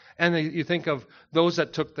things, and you think of those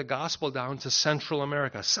that took the gospel down to Central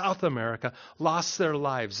America, South America, lost their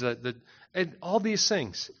lives, and all these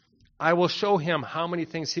things. I will show him how many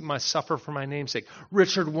things he must suffer for my name's sake.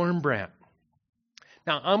 Richard Wurmbrand.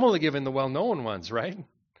 Now, I'm only giving the well-known ones, right?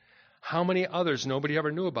 How many others nobody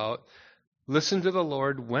ever knew about listened to the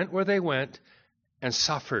Lord, went where they went, and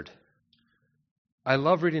suffered? I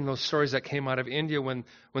love reading those stories that came out of India when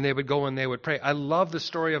they would go and they would pray. I love the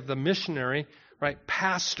story of the missionary, right?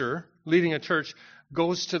 Pastor leading a church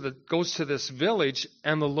goes to this village,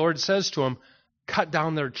 and the Lord says to him, cut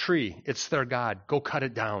down their tree. It's their God. Go cut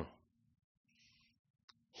it down.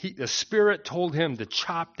 The Spirit told him to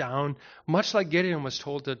chop down, much like Gideon was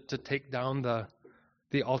told to take down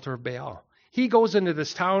the altar of Baal. He goes into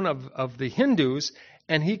this town of the Hindus,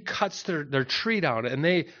 and he cuts their tree down. And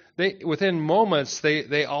they within moments,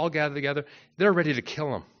 they all gather together. They're ready to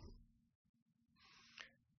kill him.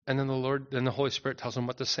 And then the Holy Spirit tells him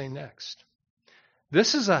what to say next.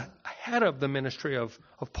 This is ahead of the ministry of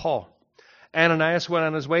Paul. Ananias went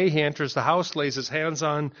on his way. He enters the house, lays his hands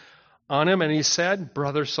on him, and he said,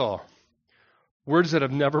 Brother Saul. Words that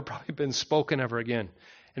have never probably been spoken ever again.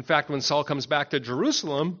 In fact, when Saul comes back to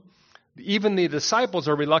Jerusalem, even the disciples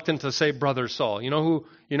are reluctant to say Brother Saul. You know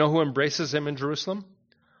who embraces him in Jerusalem?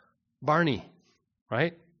 Barney,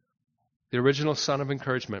 right? The original son of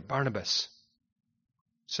encouragement, Barnabas.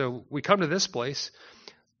 So we come to this place.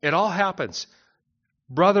 It all happens.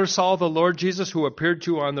 Brother Saul, the Lord Jesus, who appeared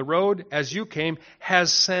to you on the road as you came,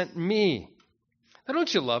 has sent me. Now,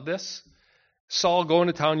 don't you love this? Saul, go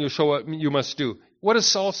into town, you'll show what you must do. What is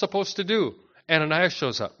Saul supposed to do? Ananias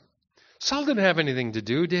shows up. Saul didn't have anything to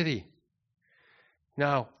do, did he?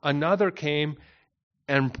 Now, another came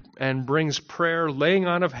and brings prayer, laying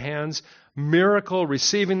on of hands, miracle,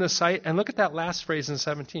 receiving the sight. And look at that last phrase in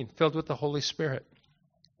 17, filled with the Holy Spirit.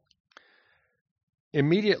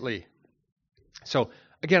 Immediately. So,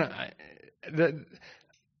 again,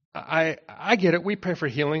 I get it. We pray for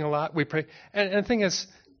healing a lot. We pray. And the thing is,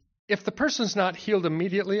 if the person's not healed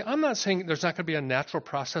immediately, I'm not saying there's not going to be a natural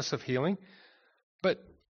process of healing, but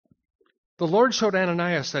the Lord showed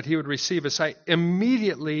Ananias that he would receive his sight.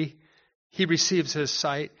 Immediately, he receives his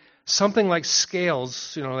sight. Something like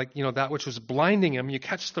scales, that which was blinding him, you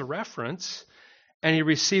catch the reference, and he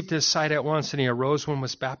received his sight at once, and he arose and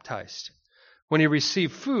was baptized. When he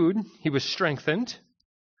received food, he was strengthened.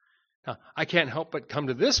 Now, I can't help but come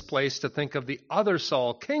to this place to think of the other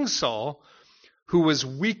Saul, King Saul, who was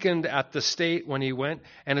weakened at the state when he went,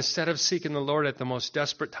 and instead of seeking the Lord at the most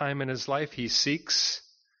desperate time in his life, he seeks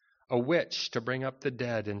a witch to bring up the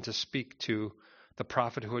dead and to speak to the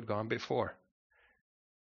prophet who had gone before.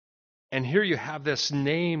 And here you have this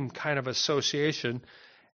name kind of association.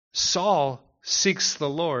 Saul seeks the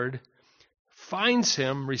Lord, finds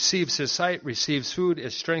him, receives his sight, receives food,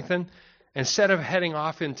 is strengthened. Instead of heading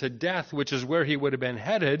off into death, which is where he would have been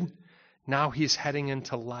headed, now he's heading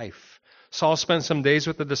into life. Saul spent some days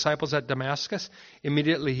with the disciples at Damascus.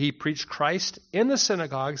 Immediately he preached Christ in the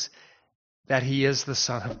synagogues, that he is the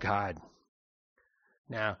Son of God.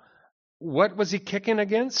 Now, what was he kicking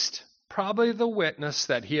against? Probably the witness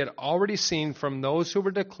that he had already seen from those who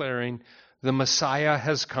were declaring, the Messiah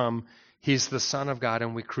has come, he's the Son of God,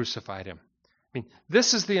 and we crucified him. I mean,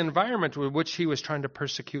 this is the environment with which he was trying to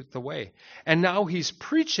persecute the way. And now he's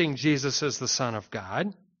preaching Jesus as the Son of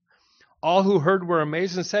God. All who heard were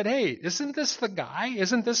amazed and said, hey, isn't this the guy?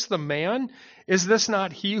 Isn't this the man? Is this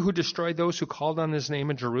not he who destroyed those who called on his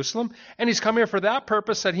name in Jerusalem? And he's come here for that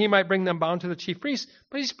purpose, that he might bring them bound to the chief priests.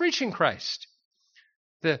 But he's preaching Christ.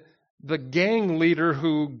 The gang leader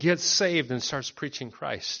who gets saved and starts preaching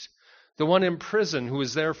Christ. The one in prison who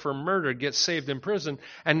is there for murder gets saved in prison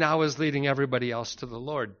and now is leading everybody else to the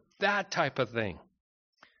Lord. That type of thing.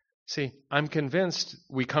 See, I'm convinced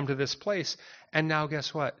we come to this place, and now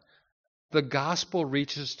guess what? The gospel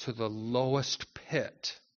reaches to the lowest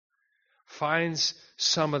pit, finds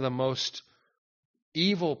some of the most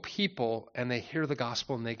evil people, and they hear the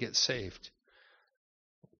gospel and they get saved.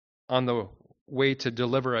 On the way to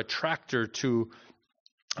deliver a tractor to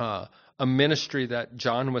a ministry that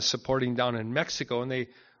John was supporting down in Mexico, and they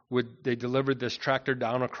delivered this tractor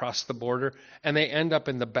down across the border, and they end up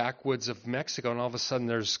in the backwoods of Mexico, and all of a sudden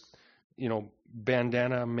there's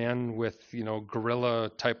bandana men with, guerrilla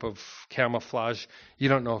type of camouflage. You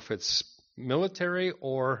don't know if it's military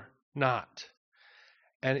or not.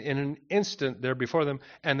 And in an instant, they're before them,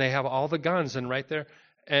 and they have all the guns, and right there,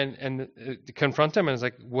 and confront them, and it's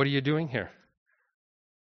like, what are you doing here?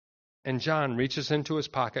 And John reaches into his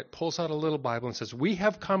pocket, pulls out a little Bible, and says, we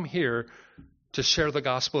have come here to share the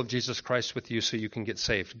gospel of Jesus Christ with you so you can get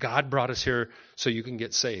saved. God brought us here so you can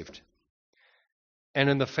get saved. And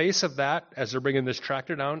in the face of that, as they're bringing this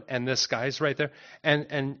tractor down, and this guy's right there,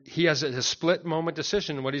 and he has a split moment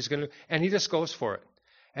decision what he's going to do, and he just goes for it.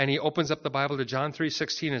 And he opens up the Bible to John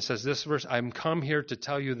 3:16 and says, this verse, I'm come here to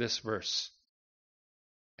tell you this verse.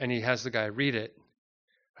 And he has the guy read it.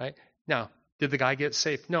 Right? Now, did the guy get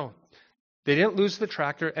saved? No. They didn't lose the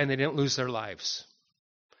tractor, and they didn't lose their lives.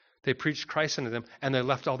 They preached Christ unto them, and they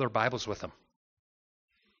left all their Bibles with them.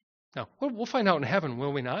 Now, we'll find out in heaven,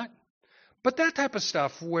 will we not? But that type of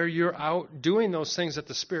stuff where you're out doing those things that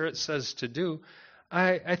the Spirit says to do,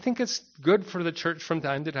 I think it's good for the church from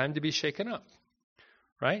time to time to be shaken up.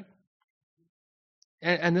 Right?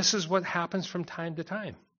 And this is what happens from time to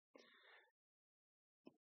time.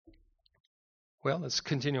 Well, let's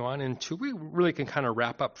continue on into, we really can kind of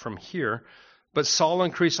wrap up from here. But Saul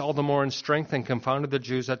increased all the more in strength and confounded the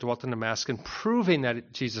Jews that dwelt in Damascus, proving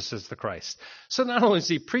that Jesus is the Christ. So not only is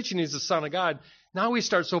he preaching he's the Son of God, now he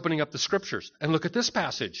starts opening up the scriptures. And look at this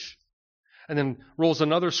passage. And then rolls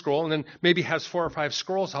another scroll, and then maybe has 4 or 5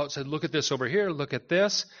 scrolls out, said, look at this over here, look at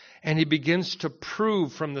this. And he begins to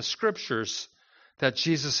prove from the scriptures that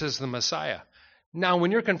Jesus is the Messiah. Now,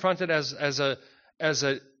 when you're confronted as a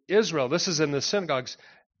Israel, this is in the synagogues,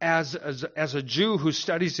 as a Jew who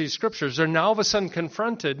studies these scriptures, they're now all of a sudden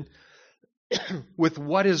confronted with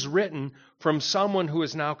what is written from someone who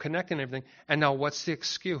is now connecting everything. And now what's the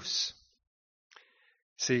excuse?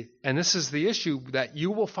 See, and this is the issue that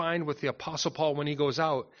you will find with the Apostle Paul when he goes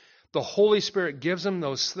out. The Holy Spirit gives him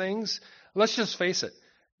those things. Let's just face it.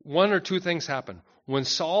 1 or 2 things happen. When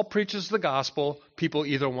Saul preaches the gospel, people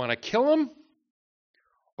either want to kill him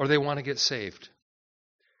or they want to get saved.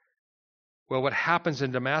 Well, what happens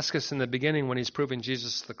in Damascus in the beginning when he's proving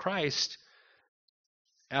Jesus the Christ,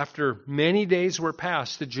 after many days were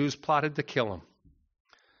passed, the Jews plotted to kill him.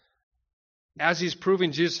 As he's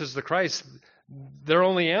proving Jesus is the Christ, their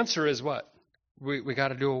only answer is what? We got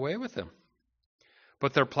to do away with him.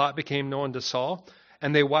 But their plot became known to Saul,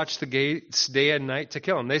 and they watched the gates day and night to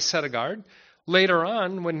kill him. They set a guard. Later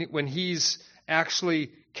on, when he's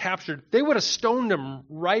actually captured, they would have stoned him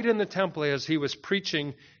right in the temple as he was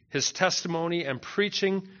preaching his testimony and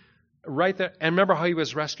preaching right there. And remember how he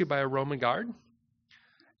was rescued by a Roman guard?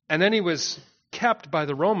 And then he was kept by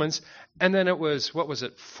the Romans, and then it was,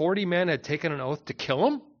 40 men had taken an oath to kill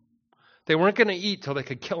him? They weren't going to eat till they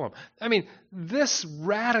could kill him. I mean, this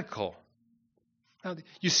radical. Now,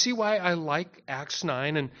 you see why I like Acts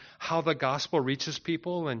 9 and how the gospel reaches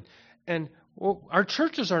people? And well, our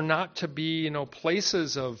churches are not to be,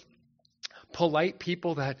 places of polite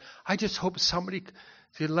people that I just hope somebody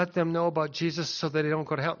to let them know about Jesus so that they don't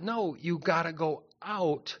go to hell. No, you got to go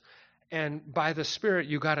out, and by the Spirit,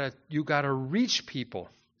 you got to reach people.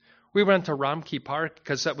 We went to Romkey Park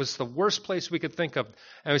because that was the worst place we could think of.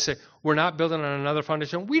 And we say, we're not building on another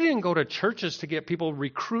foundation. We didn't go to churches to get people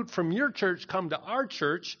recruit from your church, come to our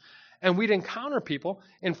church, and we'd encounter people.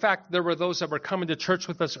 In fact, there were those that were coming to church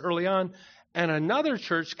with us early on, and another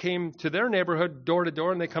church came to their neighborhood door to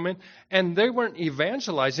door, and they come in, and they weren't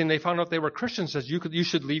evangelizing. They found out they were Christians, says, you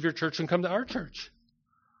should leave your church and come to our church.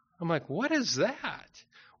 I'm like, what is that?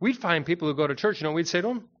 We'd find people who go to church, we'd say to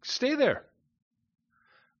them, stay there.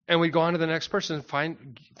 And we'd go on to the next person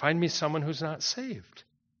and find me someone who's not saved.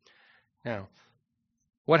 Now,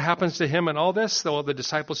 what happens to him in all this? Well, the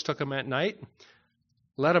disciples took him at night,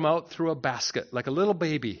 let him out through a basket, like a little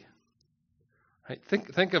baby. Right?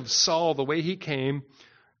 Think of Saul, the way he came,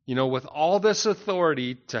 with all this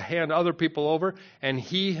authority to hand other people over, and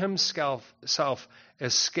he himself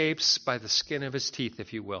escapes by the skin of his teeth,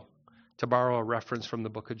 if you will, to borrow a reference from the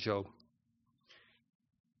book of Job.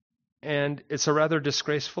 And it's a rather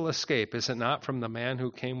disgraceful escape, is it not, from the man who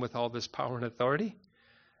came with all this power and authority?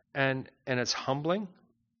 And it's humbling.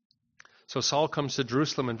 So Saul comes to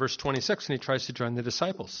Jerusalem in verse 26, and he tries to join the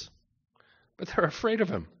disciples. But they're afraid of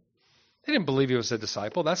him. They didn't believe he was a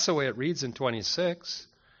disciple. That's the way it reads in 26.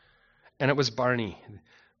 And it was Barney,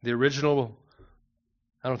 the original,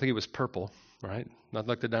 I don't think he was purple, right? Not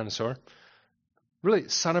like the dinosaur. Really,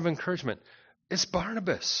 son of encouragement. It's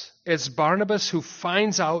Barnabas. It's Barnabas who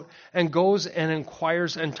finds out and goes and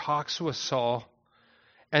inquires and talks with Saul.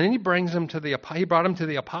 And then he brought him to the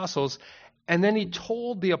apostles, and then he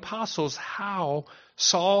told the apostles how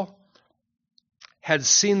Saul had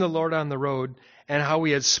seen the Lord on the road and how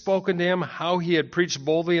he had spoken to him, how he had preached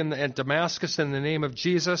boldly in Damascus in the name of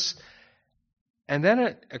Jesus. And then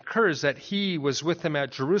it occurs that he was with them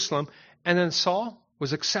at Jerusalem, and then Saul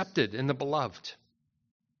was accepted in the beloved.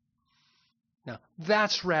 Now,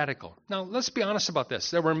 that's radical. Now, let's be honest about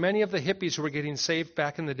this. There were many of the hippies who were getting saved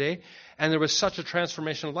back in the day, and there was such a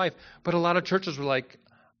transformation of life. But a lot of churches were like,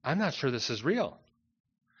 I'm not sure this is real.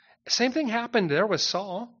 Same thing happened there with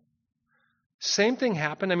Saul. Same thing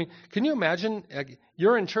happened. I mean, can you imagine?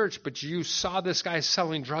 You're in church, but you saw this guy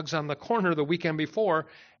selling drugs on the corner the weekend before,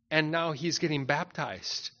 and now he's getting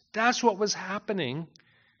baptized. That's what was happening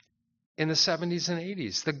in the 70s and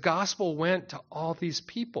 80s. The gospel went to all these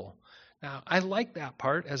people. Now, I like that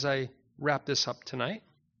part as I wrap this up tonight.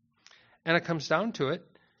 And it comes down to it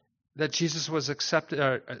that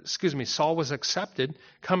Saul was accepted,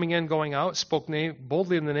 coming in, going out, spoke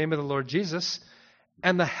boldly in the name of the Lord Jesus.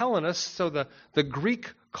 And the Hellenists, so the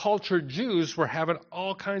Greek cultured Jews, were having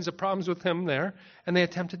all kinds of problems with him there, and they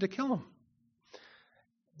attempted to kill him.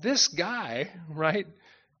 This guy, right,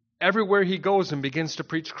 everywhere he goes and begins to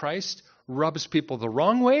preach Christ, rubs people the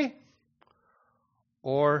wrong way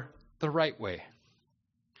or the right way.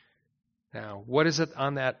 Now, what is it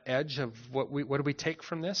on that edge of what do we take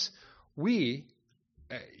from this? You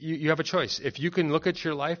have a choice. If you can look at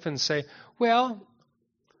your life and say, well,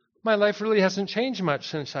 my life really hasn't changed much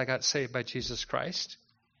since I got saved by Jesus Christ.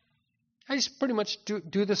 I just pretty much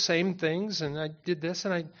do the same things, and I did this,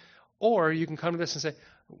 or you can come to this and say,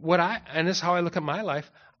 and this is how I look at my life.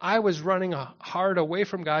 I was running hard away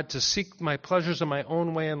from God to seek my pleasures in my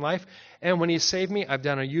own way in life. And when he saved me, I've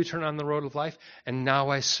done a U-turn on the road of life, and now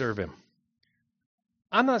I serve him.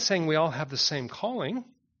 I'm not saying we all have the same calling.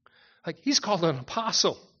 Like, he's called an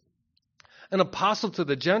apostle to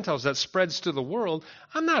the Gentiles that spreads to the world.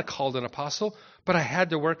 I'm not called an apostle, but I had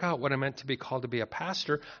to work out what it meant to be called to be a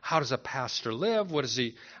pastor. How does a pastor live? What's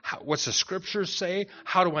the scriptures say?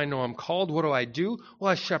 How do I know I'm called? What do I do?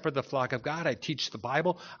 Well, I shepherd the flock of God. I teach the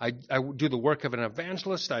Bible. I do the work of an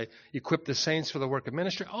evangelist. I equip the saints for the work of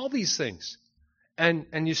ministry. All these things.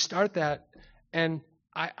 And you start that, and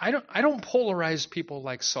I don't polarize people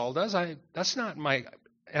like Saul does. That's not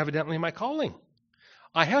evidently my calling.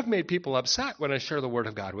 I have made people upset when I share the word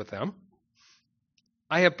of God with them.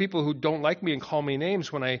 I have people who don't like me and call me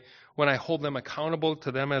names when I hold them accountable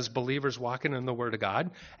to them as believers walking in the word of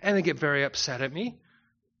God, and they get very upset at me.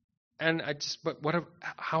 And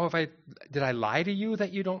did I lie to you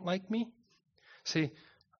that you don't like me? See,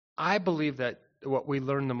 I believe that what we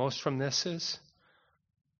learn the most from this is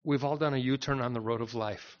we've all done a U-turn on the road of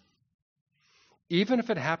life. Even if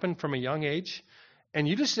it happened from a young age, and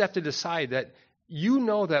you just have to decide that you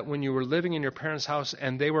know that when you were living in your parents' house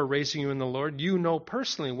and they were raising you in the Lord, you know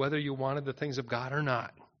personally whether you wanted the things of God or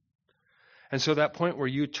not. And so that point where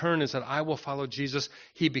you turn is that I will follow Jesus.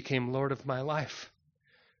 He became Lord of my life.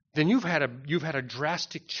 Then you've had a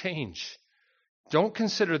drastic change. Don't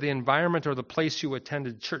consider the environment or the place you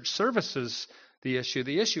attended church services the issue.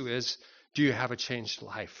 The issue is, do you have a changed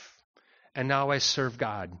life? And now I serve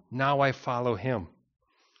God. Now I follow Him.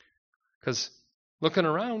 Because looking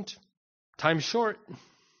around, time's short.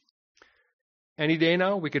 Any day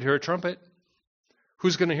now, we could hear a trumpet.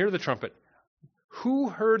 Who's going to hear the trumpet? Who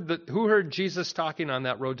heard Jesus talking on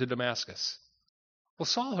that road to Damascus? Well,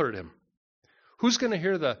 Saul heard him. Who's going to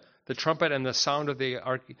hear the trumpet and the sound of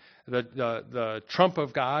the trump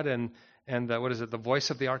of God and the voice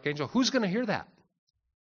of the archangel? Who's going to hear that?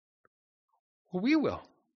 Well, we will.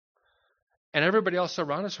 And everybody else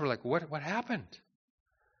around us were like, what happened?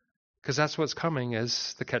 Because that's what's coming,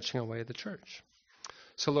 is the catching away of the church.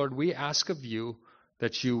 So, Lord, we ask of you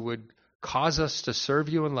that you would cause us to serve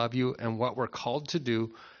you and love you and what we're called to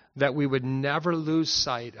do, that we would never lose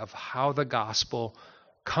sight of how the gospel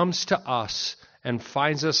comes to us and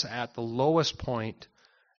finds us at the lowest point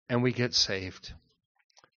and we get saved.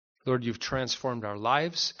 Lord, you've transformed our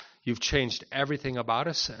lives. You've changed everything about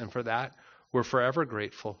us, and for that, we're forever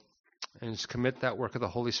grateful. And just commit that work of the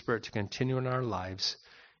Holy Spirit to continue in our lives.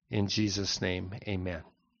 In Jesus' name, amen.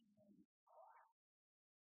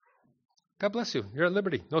 God bless you. You're at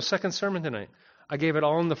liberty. No second sermon tonight. I gave it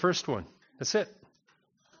all in the first one. That's it.